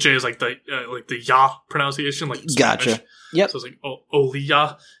 But the J is like the ya pronunciation, like Spanish. Gotcha. Yep. So it's like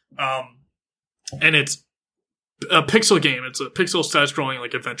Olija. And it's a pixel game. It's a pixel side-scrolling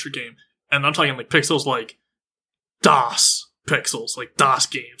like adventure game. And I'm talking like pixels like DOS pixels, like DOS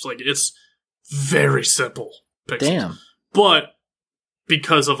games. Like it's very simple pixels. Damn. But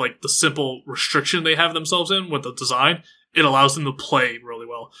because of like the simple restriction they have themselves in with the design, it allows them to play really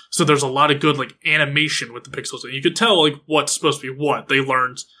well. So there's a lot of good like animation with the pixels, and you could tell like what's supposed to be what. They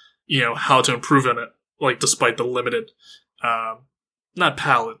learned, how to improve on it, like despite the limited,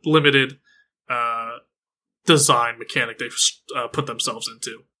 limited design mechanic they've put themselves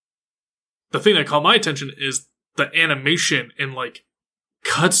into. The thing that caught my attention is the animation in like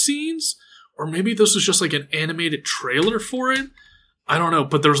cutscenes, or maybe this was just like an animated trailer for it. I don't know,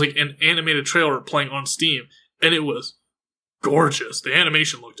 but there was like an animated trailer playing on Steam, and it was gorgeous. The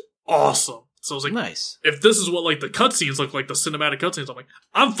animation looked awesome. So I was like, nice. If this is what like the cutscenes look like, the cinematic cutscenes, I'm like,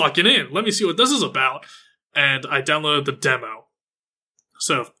 I'm fucking in. Let me see what this is about. And I downloaded the demo.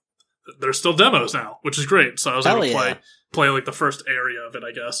 So there's still demos now, which is great. So I was able to play like the first area of it,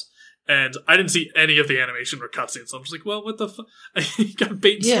 I guess. And I didn't see any of the animation or cutscenes. So I'm just like, well, what the fuck? I got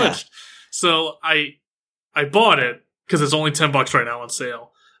bait and switched. So I bought it because it's only $10 right now on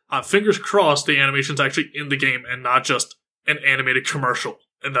sale. Fingers crossed the animation's actually in the game and not just an animated commercial.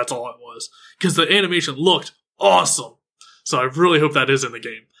 And that's all it was. Because the animation looked awesome. So I really hope that is in the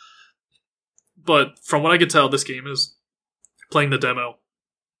game. But from what I could tell, this game is playing the demo.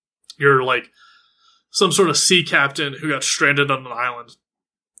 You're like some sort of sea captain who got stranded on an island.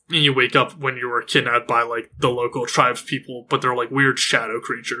 And you wake up when you were kidnapped by like the local tribes people, but they're like weird shadow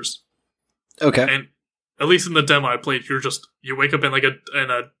creatures. Okay. And at least in the demo I played, you wake up in like in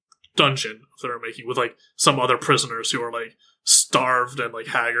a dungeon that they're making with like some other prisoners who are like starved and like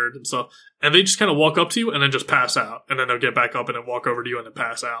haggard and stuff. And they just kind of walk up to you and then just pass out. And then they'll get back up and then walk over to you and then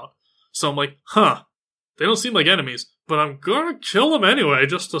pass out. So I'm like, they don't seem like enemies, but I'm gonna kill them anyway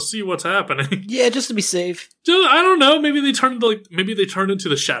just to see what's happening. Yeah, just to be safe. I don't know. Maybe they turned into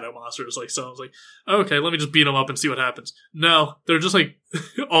the shadow monsters. Like, so I was like, okay, let me just beat them up and see what happens. No, they're just like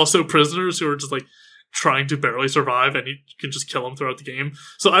also prisoners who are just like trying to barely survive, and you can just kill them throughout the game.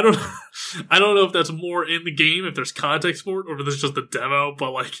 So I don't know if that's more in the game, if there's context for it, or if it's just a demo.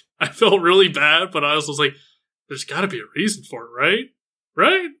 But like, I felt really bad, but I also was like, there's got to be a reason for it,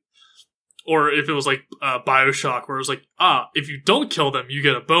 right? Or if it was like BioShock, where it was like, if you don't kill them, you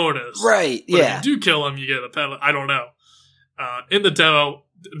get a bonus. Right, but yeah. if you do kill them, you get a penalty. I don't know. In the demo,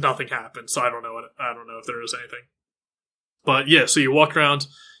 nothing happened, so I don't know if there is anything. But yeah, so you walk around,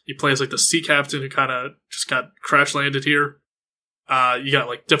 you play as like the sea captain who kind of just got crash landed here. You got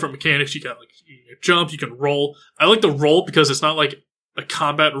like different mechanics. You got like you can jump, you can roll. I like the roll because it's not like a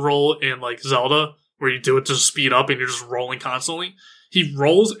combat roll in like Zelda where you do it to speed up and you're just rolling constantly. He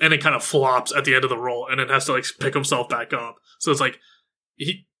rolls and it kind of flops at the end of the roll and then has to like pick himself back up. So it's like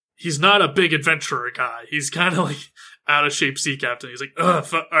he's not a big adventurer guy. He's kind of like out of shape sea captain. He's like, all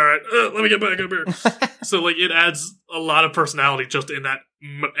right, let me get back up here. So like it adds a lot of personality just in that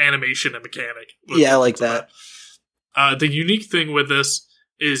animation and mechanic. Yeah, I like that. The unique thing with this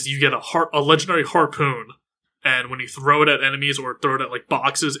is you get a legendary harpoon, and when you throw it at enemies or throw it at like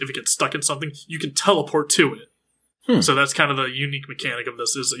boxes, if it gets stuck in something, you can teleport to it. So that's kind of the unique mechanic of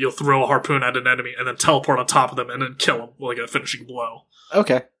this, is that you'll throw a harpoon at an enemy and then teleport on top of them and then kill them like a finishing blow.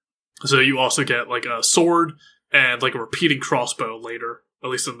 Okay. So you also get like a sword and like a repeating crossbow later, at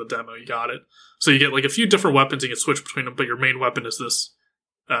least in the demo you got it. So you get like a few different weapons, you can switch between them, but your main weapon is this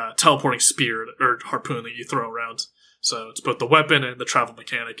teleporting spear or harpoon that you throw around. So it's both the weapon and the travel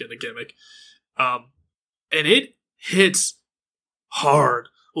mechanic and the gimmick. And it hits hard.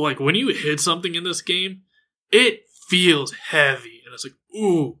 Like when you hit something in this game, it feels heavy, and it's like,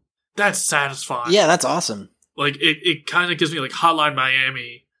 ooh, that's satisfying. Yeah, that's awesome. Like, it kind of gives me, like, Hotline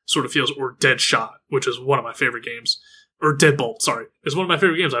Miami sort of feels, or Deadshot, which is one of my favorite games. Or Deadbolt, sorry. It's one of my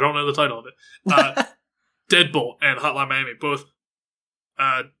favorite games. I don't know the title of it. Deadbolt and Hotline Miami, both.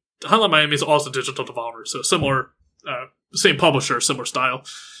 Hotline Miami is also Digital Devolver, so similar, same publisher, similar style.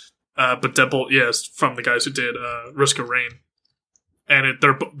 But Deadbolt, yes, from the guys who did Risk of Rain. and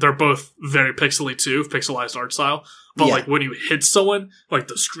they're both very pixely too, pixelized art style. But like when you hit someone, like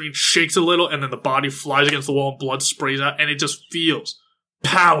the screen shakes a little, and then the body flies against the wall, and blood sprays out, and it just feels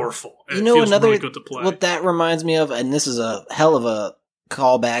powerful. And you know, it feels another really good to play. What that reminds me of, and this is a hell of a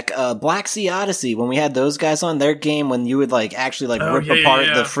callback, Black Sea Odyssey, when we had those guys on their game, when you would like actually like rip apart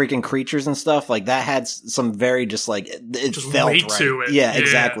the freaking creatures and stuff, like that had some very just like it just felt right to it. Yeah,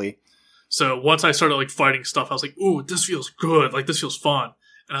 exactly. So once I started like fighting stuff, I was like, ooh, this feels good, like this feels fun.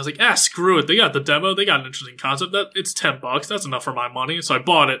 And I was like, screw it, they got the demo, they got an interesting concept, that it's $10, that's enough for my money. So I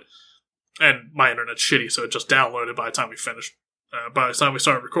bought it, and my internet's shitty, so it just downloaded by the time we finished, by the time we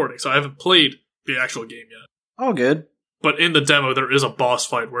started recording. So I haven't played the actual game yet. Oh, good. But in the demo, there is a boss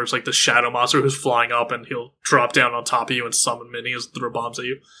fight where it's like the shadow monster who's flying up, and he'll drop down on top of you and summon minions and throw bombs at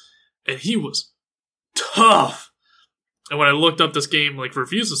you. And he was tough. And when I looked up this game, like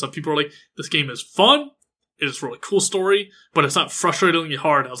reviews and stuff, people were like, this game is fun, it's a really cool story, but it's not frustratingly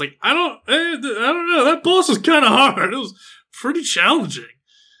hard. I was like, I don't know, that boss was kind of hard. It was pretty challenging.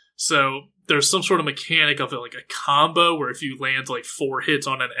 So there's some sort of mechanic of it, like a combo where if you land like 4 hits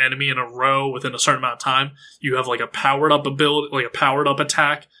on an enemy in a row within a certain amount of time, you have like a powered up ability, like a powered up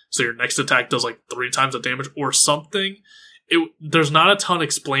attack. So your next attack does like 3 times the damage or something. There's not a ton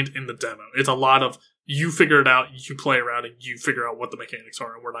explained in the demo. It's a lot of you figure it out, you play around, and you figure out what the mechanics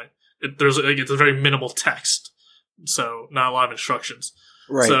are. And it's a very minimal text, so not a lot of instructions.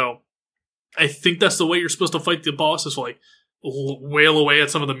 Right. So I think that's the way you're supposed to fight the boss, is like wail away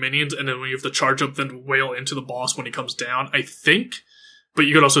at some of the minions, and then when you have to charge up, then wail into the boss when he comes down, I think. But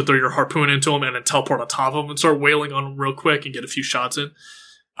you could also throw your harpoon into him and then teleport on top of him and start wailing on him real quick and get a few shots in.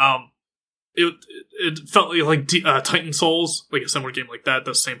 It felt like Titan Souls, like a similar game like that,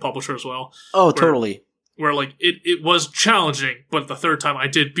 the same publisher as well. Oh, totally. Where like it was challenging, but the third time I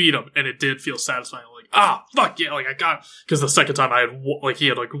did beat him, and it did feel satisfying. Like, fuck yeah, like I got, because the second time I had he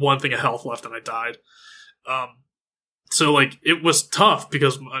had like 1 thing of health left and I died. So like it was tough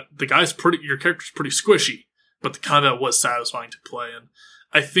because the guy's your character's pretty squishy, but the combat was satisfying to play, and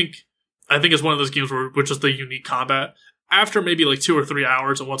I think it's one of those games which is the unique combat. After maybe like 2 or 3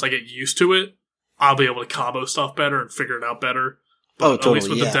 hours, and once I get used to it, I'll be able to combo stuff better and figure it out better. But totally, at least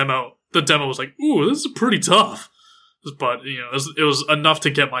with the demo was like, ooh, this is pretty tough. But, you know, it was enough to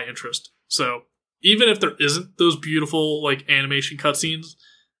get my interest. So even if there isn't those beautiful like animation cutscenes,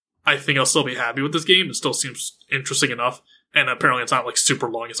 I think I'll still be happy with this game. It still seems interesting enough. And apparently it's not like super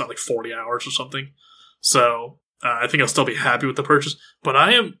long. It's not like 40 hours or something. So I think I'll still be happy with the purchase. But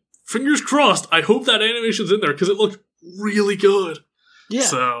I am, fingers crossed, I hope that animation's in there because it looked really good. Yeah.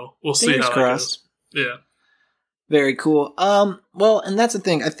 So we'll see how that goes. Yeah. Very cool. Well, and that's the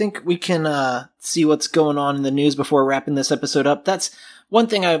thing. I think we can see what's going on in the news before wrapping this episode up. That's one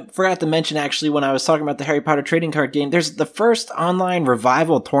thing I forgot to mention, actually, when I was talking about the Harry Potter trading card game. There's the first online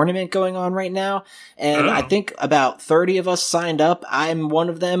revival tournament going on right now, and I think about 30 of us signed up. I'm one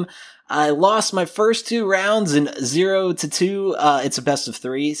of them. I lost my first 2 rounds in 0-2. It's a best of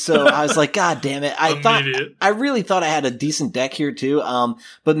 3. So I was like, God damn it. I really thought I had a decent deck here too.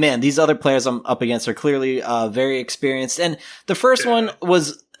 But man, these other players I'm up against are clearly, very experienced. And the first one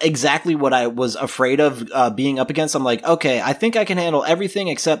was exactly what I was afraid of, being up against. I'm like, okay, I think I can handle everything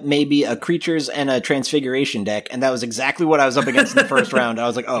except maybe a creatures and a transfiguration deck. And that was exactly what I was up against in the first round. I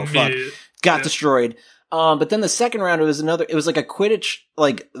was like, oh fuck, got destroyed. But then the second round, it was like a Quidditch,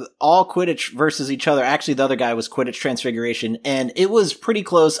 like all Quidditch versus each other. Actually, the other guy was Quidditch Transfiguration, and it was pretty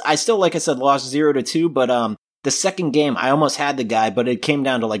close. I still, like I said, lost 0-2, but, the second game, I almost had the guy, but it came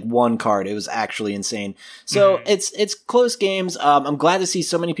down to like 1 card. It was actually insane. So it's close games. I'm glad to see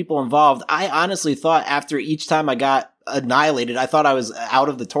so many people involved. I honestly thought after each time I got annihilated, I thought I was out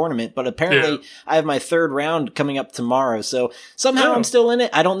of the tournament, but apparently I have my 3rd round coming up tomorrow. So somehow I'm still in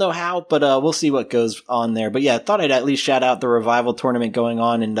it. I don't know how, but we'll see what goes on there. But yeah, I thought I'd at least shout out the revival tournament going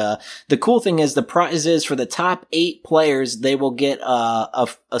on. And the cool thing is the prize is for the top 8 players, they will get a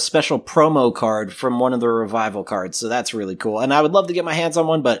special promo card from one of the revival cards. So that's really cool. And I would love to get my hands on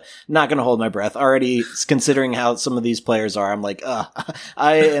one, but not going to hold my breath. Already considering how some of these players are, I'm like,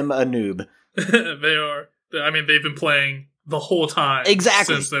 I am a noob. They are. I mean, they've been playing the whole time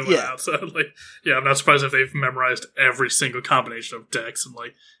since they went out. So, like, yeah, I'm not surprised if they've memorized every single combination of decks and,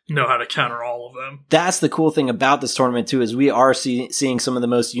 like, know how to counter all of them. That's the cool thing about this tournament, too, is we are seeing some of the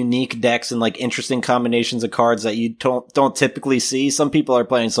most unique decks and, like, interesting combinations of cards that you don't typically see. Some people are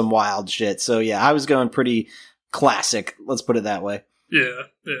playing some wild shit. So, yeah, I was going pretty classic. Let's put it that way. Yeah.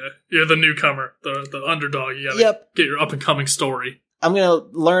 You're the newcomer, the underdog. You gotta get your up-and-coming story. I'm going to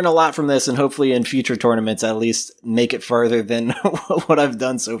learn a lot from this, and hopefully in future tournaments at least make it further than what I've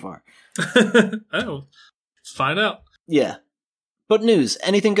done so far. Oh, let's find out. Yeah. But news,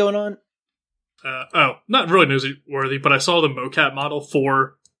 anything going on? Not really newsworthy, but I saw the mocap model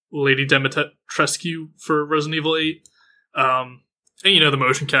for Lady Dimitrescu for Resident Evil 8. And the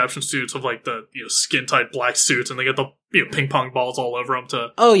motion capture suits of like the skin tight black suits, and they get the ping pong balls all over them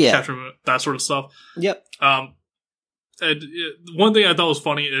to capture that sort of stuff. Yep. And one thing I thought was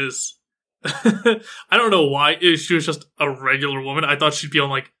funny is I don't know why she was just a regular woman. I thought she'd be on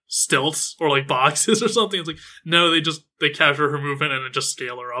like stilts or like boxes or something. It's like no, they capture her movement and then just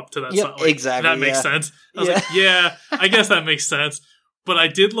scale her up to that. Yep, like, exactly. That makes sense. I was like, yeah, I guess that makes sense. But I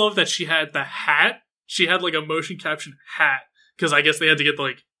did love that she had the hat. She had like a motion caption hat. Because I guess they had to get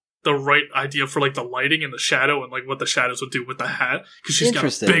like the right idea for like the lighting and the shadow and like what the shadows would do with the hat. Because she's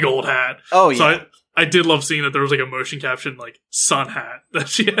got a big old hat. Oh yeah. So I did love seeing that there was like a motion caption like sun hat that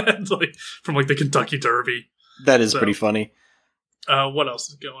she had like from like the Kentucky Derby. That is pretty funny. What else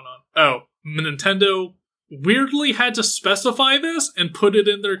is going on? Oh, Nintendo weirdly had to specify this and put it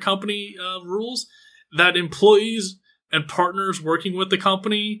in their company rules that employees and partners working with the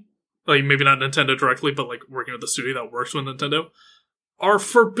company, like maybe not Nintendo directly, but like working with the studio that works with Nintendo, are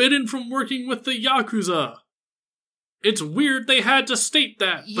forbidden from working with the Yakuza. It's weird they had to state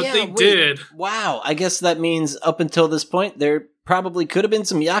that, but they did. Wow, I guess that means up until this point, there probably could have been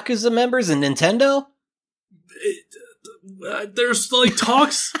some Yakuza members in Nintendo? There's like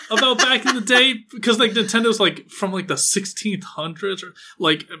talks about back in the day, because like Nintendo's like from like the 1600s or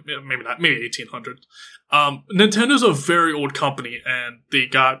like maybe not, maybe 1800s. Nintendo's a very old company, and they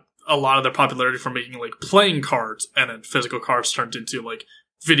got a lot of their popularity from making like playing cards, and then physical cards turned into like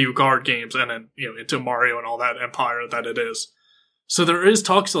video card games, and then into Mario and all that empire that it is. So there is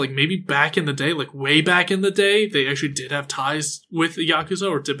talks like maybe back in the day, like way back in the day, they actually did have ties with the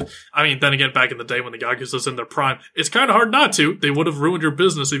Yakuza, then again, back in the day when the Yakuza's in their prime, it's kind of hard not to. They would have ruined your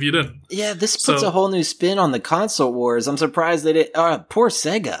business if you didn't. Yeah, this puts a whole new spin on the console wars. I'm surprised they did. Poor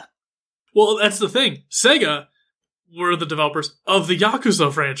Sega. Well, that's the thing. Sega were the developers of the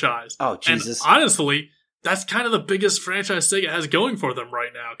Yakuza franchise. Oh, Jesus. And honestly, that's kind of the biggest franchise Sega has going for them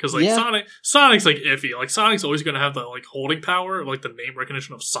right now. Because like Sonic's like iffy. Like Sonic's always going to have the like holding power, like the name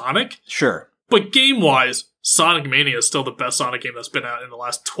recognition of Sonic. Sure. But game-wise, Sonic Mania is still the best Sonic game that's been out in the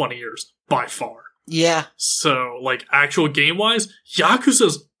last 20 years, by far. Yeah. So, like, actual game-wise,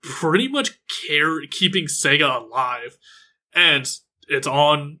 Yakuza's pretty much keeping Sega alive. And it's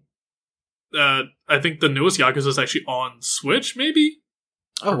on, I think the newest Yakuza is actually on Switch, maybe?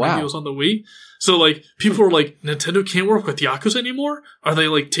 Oh, wow. Maybe it was on the Wii. So, like, people were like, Nintendo can't work with Yakuza anymore? Are they,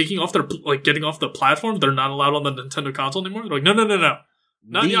 like, getting off the platform? They're not allowed on the Nintendo console anymore? They're like, no.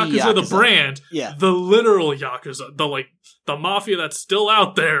 Not Yakuza, the brand. Yeah. The literal Yakuza. The mafia that's still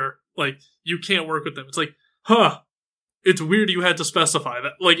out there. Like, you can't work with them. It's like, it's weird you had to specify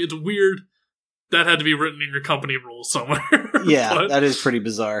that. Like, it's weird that had to be written in your company rules somewhere. Yeah, that is pretty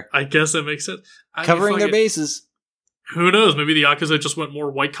bizarre. I guess that makes sense. Covering their bases. Who knows? Maybe the Yakuza just went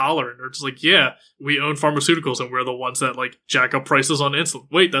more white collar and they're just like, yeah, we own pharmaceuticals and we're the ones that like jack up prices on insulin.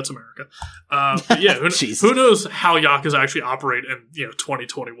 Wait, that's America. But yeah, who knows how Yakuza actually operate in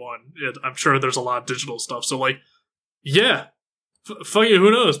 2021? I'm sure there's a lot of digital stuff. So like, yeah, fucking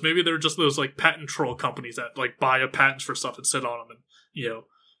who knows? Maybe they're just those like patent troll companies that like buy up patents for stuff and sit on them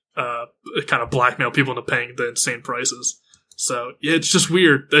and kind of blackmail people into paying the insane prices. So, yeah, it's just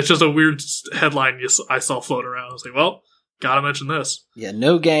weird. That's just a weird headline I saw float around. I was like, well, gotta mention this. Yeah,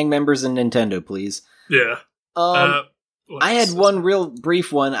 no gang members in Nintendo, please. Yeah. I had one real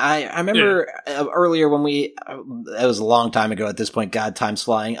brief one. I remember earlier when it was a long time ago at this point, God, time's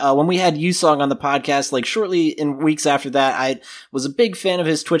flying. When we had Yusong on the podcast, like shortly in weeks after that, I was a big fan of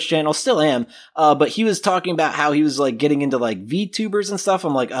his Twitch channel, still am. But he was talking about how he was like getting into like VTubers and stuff.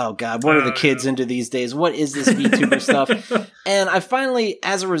 I'm like, oh God, what are the kids into these days? What is this VTuber stuff? And I finally,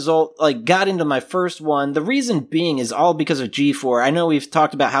 as a result, like got into my first one. The reason being is all because of G4. I know we've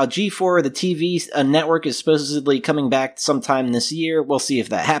talked about how G4, the TV network, is supposedly coming back sometime this year. We'll see if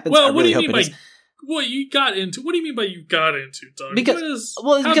that happens. Well, what do you mean by what you got into? What do you mean by you got into, Doug? Because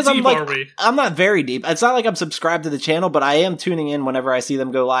I'm like, I'm not very deep. It's not like I'm subscribed to the channel, but I am tuning in whenever I see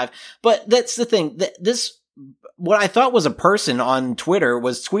them go live. But that's the thing. What I thought was a person on Twitter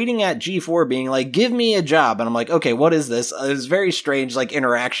was tweeting at G4 being like, give me a job. And I'm like, okay, what is this? It was very strange, like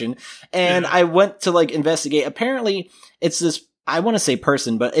interaction. And I went to like investigate. Apparently it's this, I want to say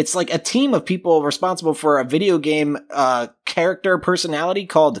person, but it's like a team of people responsible for a video game character personality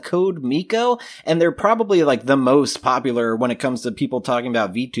called Code Miko, and they're probably like the most popular when it comes to people talking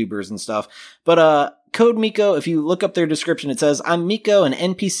about VTubers and stuff. But Code Miko, if you look up their description, it says, I'm Miko, an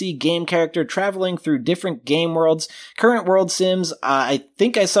NPC game character traveling through different game worlds, current world sims. I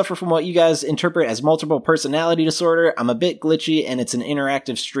think I suffer from what you guys interpret as multiple personality disorder. I'm a bit glitchy, and it's an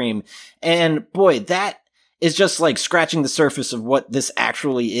interactive stream. And boy, that is just like scratching the surface of what this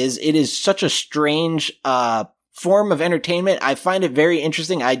actually is. It is such a strange, form of entertainment. I find it very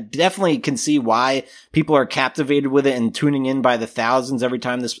interesting. I definitely can see why people are captivated with it and tuning in by the thousands every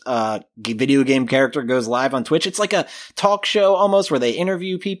time this video game character goes live on Twitch. It's like a talk show almost where they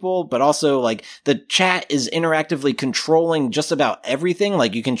interview people, but also like the chat is interactively controlling just about everything.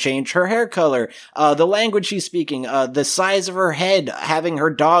 Like you can change her hair color, the language she's speaking, the size of her head, having her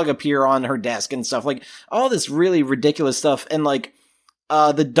dog appear on her desk and stuff, like all this really ridiculous stuff. And like,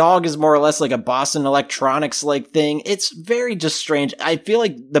 the dog is more or less like a Boston Electronics like thing. It's very just strange. I feel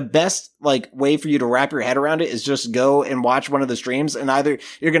like the best like way for you to wrap your head around it is just go and watch one of the streams, and either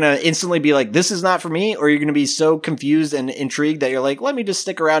you're going to instantly be like, this is not for me, or you're going to be so confused and intrigued that you're like, let me just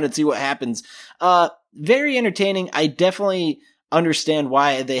stick around and see what happens. Very entertaining. I definitely understand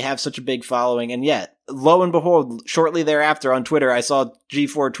why they have such a big following. And yet, lo and behold, shortly thereafter on Twitter, I saw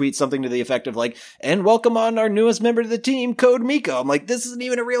G4 tweet something to the effect of like, and welcome on our newest member to the team, Code Miko. I'm like, this isn't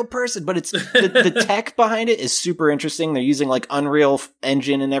even a real person, but it's the tech behind it is super interesting. They're using like Unreal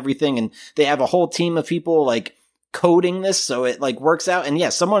Engine and everything, and they have a whole team of people like coding this, so it like works out. And yeah,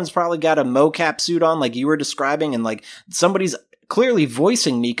 someone's probably got a mocap suit on like you were describing, and like somebody's clearly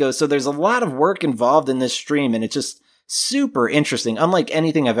voicing Miko, so there's a lot of work involved in this stream, and it's just super interesting, unlike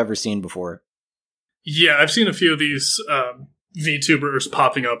anything I've ever seen before. Yeah, I've seen a few of these VTubers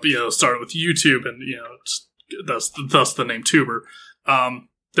popping up, starting with YouTube, and, thus the name Tuber.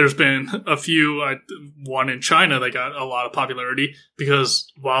 There's been a few, one in China that got a lot of popularity because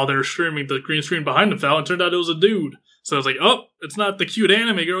while they were streaming, the green screen behind them fell and turned out it was a dude. So I was like, oh, it's not the cute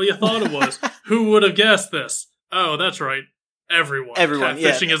anime girl you thought it was. Who would have guessed this? Oh, that's right. Everyone.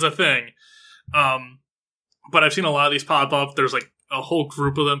 Catfishing is a thing. But I've seen a lot of these pop up. There's like a whole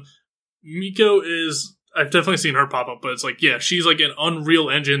group of them. Miko I've definitely seen her pop up, but it's like, yeah, she's like an Unreal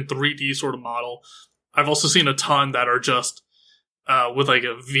Engine 3D sort of model. I've also seen a ton that are just with like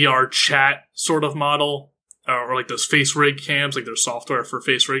a VR chat sort of model, or like those face rig cams, like there's software for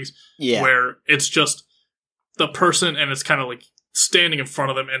face rigs, where it's just the person and it's kind of like standing in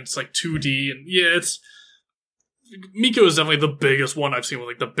front of them and it's like 2D. And yeah, Miko is definitely the biggest one I've seen with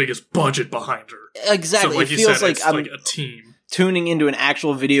like the biggest budget behind her. Exactly. So, like it feels said, like it's I'm like a team tuning into an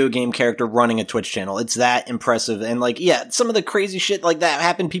actual video game character running a Twitch channel. It's that impressive. And like, yeah, some of the crazy shit like that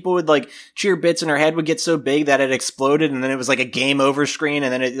happened. People would like cheer bits and her head would get so big that it exploded, and then it was like a game over screen,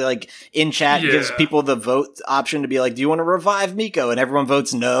 and then it like in chat gives people the vote option to be like, do you want to revive Miko? And everyone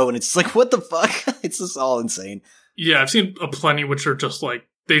votes no, and it's like, what the fuck? It's just all insane. Yeah, I've seen a plenty which are just like,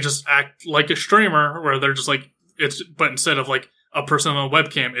 they just act like a streamer where they're just like, but instead of like a person on a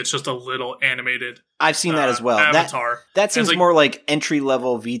webcam, it's just a little animated. I've seen that as well. Avatar. That seems like, more like entry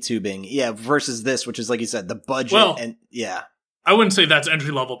level VTubing, versus this, which is like you said, the budget. Well, and yeah, I wouldn't say that's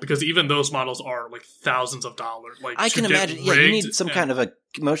entry level because even those models are like thousands of dollars. Like I can imagine. Yeah, you need some kind of a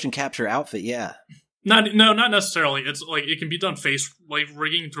motion capture outfit. Yeah. Not necessarily. It's like it can be done face like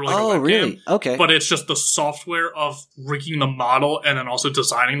rigging through like a webcam. Really? Okay. But it's just the software of rigging the model and then also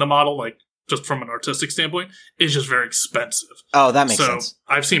designing the model, like just from an artistic standpoint, is just very expensive. Oh, that makes sense. So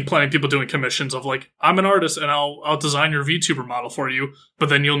I've seen plenty of people doing commissions of like, I'm an artist and I'll design your VTuber model for you, but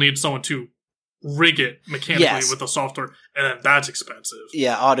then you'll need someone to rig it mechanically with the software, and then that's expensive.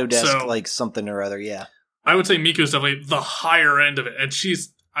 Yeah, Autodesk, like something or other. Yeah, I would say Miko's definitely the higher end of it, and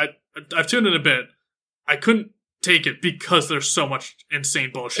I've tuned in a bit. I couldn't take it because there's so much insane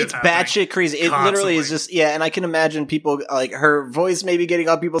bullshit. It's batshit crazy. It literally is just and I can imagine people like her voice maybe getting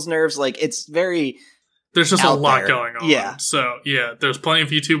on people's nerves. Like it's very. There's just a lot going on. Yeah. So yeah, there's plenty of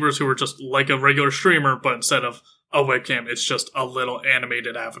YouTubers who are just like a regular streamer, but instead of a webcam, it's just a little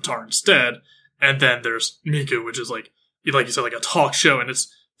animated avatar instead. And then there's Miko, which is like you said, like a talk show, and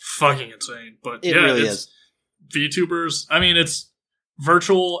it's fucking insane. But it really is. VTubers. I mean, it's.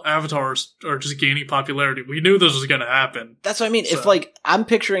 Virtual avatars are just gaining popularity. We knew this was going to happen. That's what I mean. So. If like I'm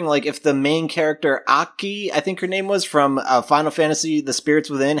picturing like if the main character Aki, I think her name was from Final Fantasy: The Spirits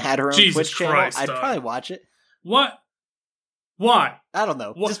Within, had her own Twitch channel, I'd probably watch it. What? Why? I don't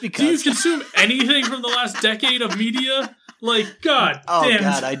know. What? Just because. Do you consume anything from the last decade of media? Like, God damn. Oh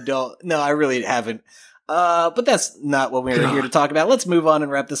God, I don't. No, I really haven't. But that's not what we were here to talk about. Let's move on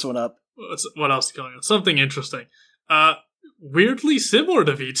and wrap this one up. What else is going on? Something interesting. Weirdly similar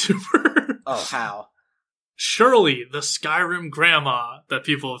to VTuber. Oh, how? Shirley, the Skyrim grandma that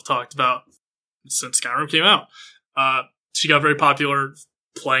people have talked about since Skyrim came out. She got very popular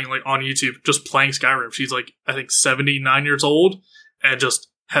playing like on YouTube, just playing Skyrim. She's like, I think 79 years old and just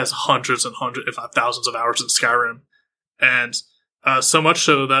has hundreds and hundreds, if not thousands of hours in Skyrim. And so much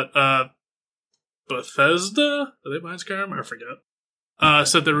so that Bethesda, are they behind Skyrim? I forget.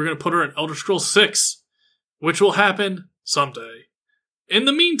 Said they were going to put her in Elder Scrolls 6, which will happen someday. In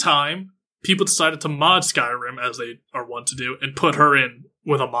the meantime, people decided to mod Skyrim, as they are wont to do, and put her in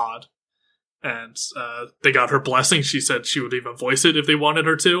with a mod. And they got her blessing. She said she would even voice it if they wanted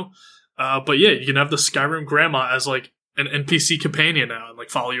her to. But yeah, you can have the Skyrim grandma as like an NPC companion now and like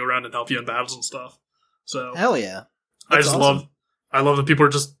follow you around and help you in battles and stuff. So hell yeah. That's awesome. I love that people are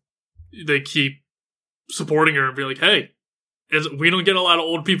just, they keep supporting her and be like, hey, we don't get a lot of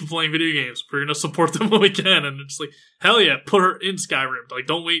old people playing video games. We're going to support them when we can. And it's like, hell yeah, put her in Skyrim. Like,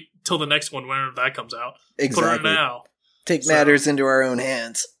 don't wait till the next one whenever that comes out. Exactly. Put her in now. Take matters into our own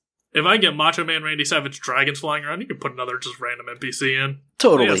hands. If I get Macho Man Randy Savage dragons flying around, you can put another just random NPC in.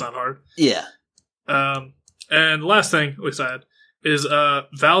 Totally. That's not hard. Yeah. And last thing, at least I had, is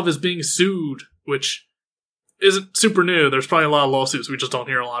Valve is being sued, which isn't super new. There's probably a lot of lawsuits we just don't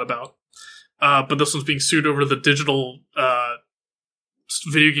hear a lot about. But this one's being sued over the digital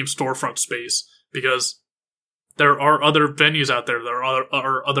video game storefront space because there are other venues out there. There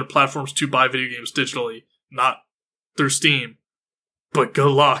are other platforms to buy video games digitally, not through Steam. But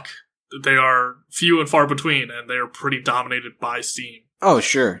good luck. They are few and far between, and they are pretty dominated by Steam. Oh,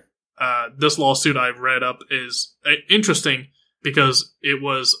 sure. This lawsuit I read up is interesting because it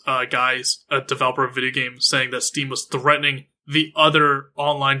was a developer of video games, saying that Steam was threatening the other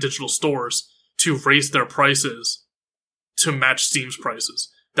online digital stores to raise their prices to match Steam's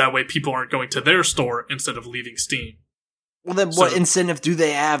prices. That way people aren't going to their store instead of leaving Steam. Well, then what incentive do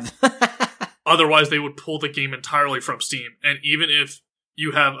they have? Otherwise, they would pull the game entirely from Steam. And even if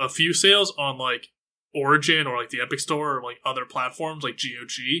you have a few sales on like Origin or like the Epic Store or like other platforms like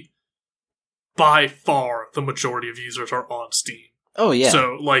GOG, by far the majority of users are on Steam. Oh, yeah.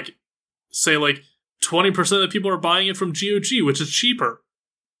 So, like, say like 20% of the people are buying it from GOG, which is cheaper.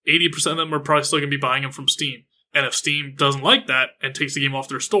 80% of them are probably still going to be buying them from Steam. And if Steam doesn't like that and takes the game off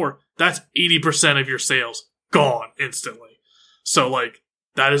their store, that's 80% of your sales gone instantly. So, like,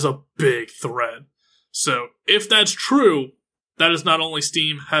 that is a big threat. So, if that's true, that is not only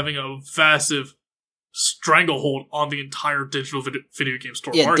Steam having a massive stranglehold on the entire digital video game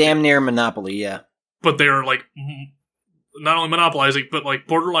store market. Yeah, damn near monopoly, yeah. But they are, like, not only monopolizing, but, like,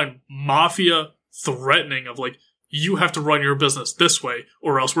 borderline mafia threatening of, like, you have to run your business this way,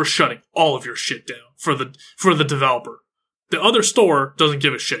 or else we're shutting all of your shit down for the developer. The other store doesn't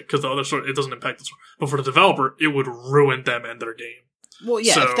give a shit, because the other store, it doesn't impact the store. But for the developer, it would ruin them and their game. Well,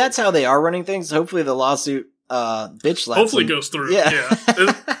 yeah, so, if that's how they are running things, hopefully the lawsuit bitch slaps hopefully goes through. Yeah.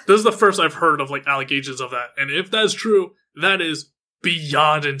 This is the first I've heard of like allegations of that. And if that's true, that is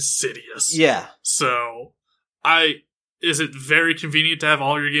beyond insidious. Yeah. So is it very convenient to have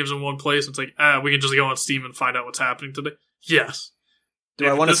all your games in one place? It's like, we can just go on Steam and find out what's happening today. Yes. Do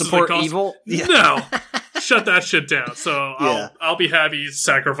I want to support evil? Yeah. No. Shut that shit down. So I'll be happy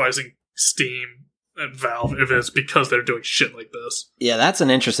sacrificing Steam and Valve if it's because they're doing shit like this. Yeah, that's an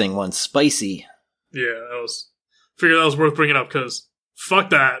interesting one. Spicy. Yeah, figured that was worth bringing up because fuck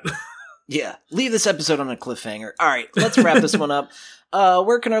that. Yeah, leave this episode on a cliffhanger. All right, let's wrap this one up.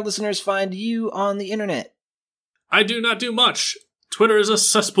 Where can our listeners find you on the internet? I do not do much. Twitter is a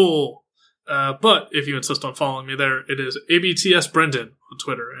cesspool. But if you insist on following me there, it is ABTS Brendan on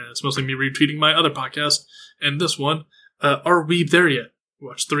Twitter, and it's mostly me retweeting my other podcast. And this one, Are We There Yet? We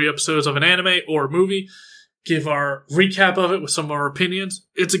watch 3 episodes of an anime or movie, give our recap of it with some of our opinions.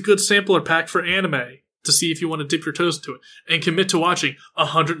 It's a good sampler pack for anime to see if you want to dip your toes into it and commit to watching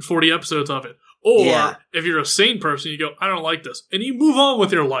 140 episodes of it. Or if you're a sane person, you go, I don't like this, and you move on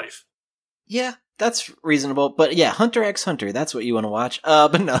with your life. Yeah, that's reasonable. But yeah, Hunter x Hunter, that's what you want to watch.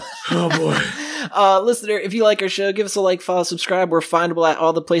 But no. Oh boy. Listener, if you like our show, give us a like, follow, subscribe. We're findable at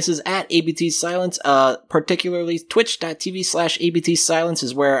all the places at ABT Silence, particularly twitch.tv/ABT Silence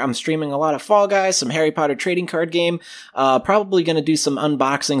is where I'm streaming a lot of Fall Guys, some Harry Potter trading card game. Probably going to do some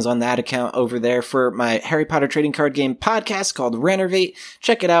unboxings on that account over there for my Harry Potter trading card game podcast called Renovate.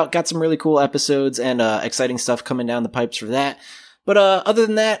 Check it out. Got some really cool episodes and exciting stuff coming down the pipes for that. But other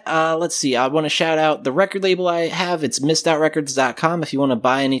than that, let's see. I want to shout out the record label I have. It's missedoutrecords.com. If you want to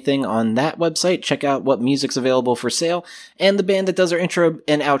buy anything on that website, check out what music's available for sale. And the band that does our intro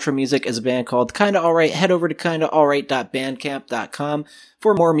and outro music is a band called Kinda Alright. Head over to kindaallright.bandcamp.com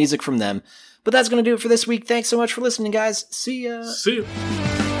for more music from them. But that's going to do it for this week. Thanks so much for listening, guys. See ya. See ya.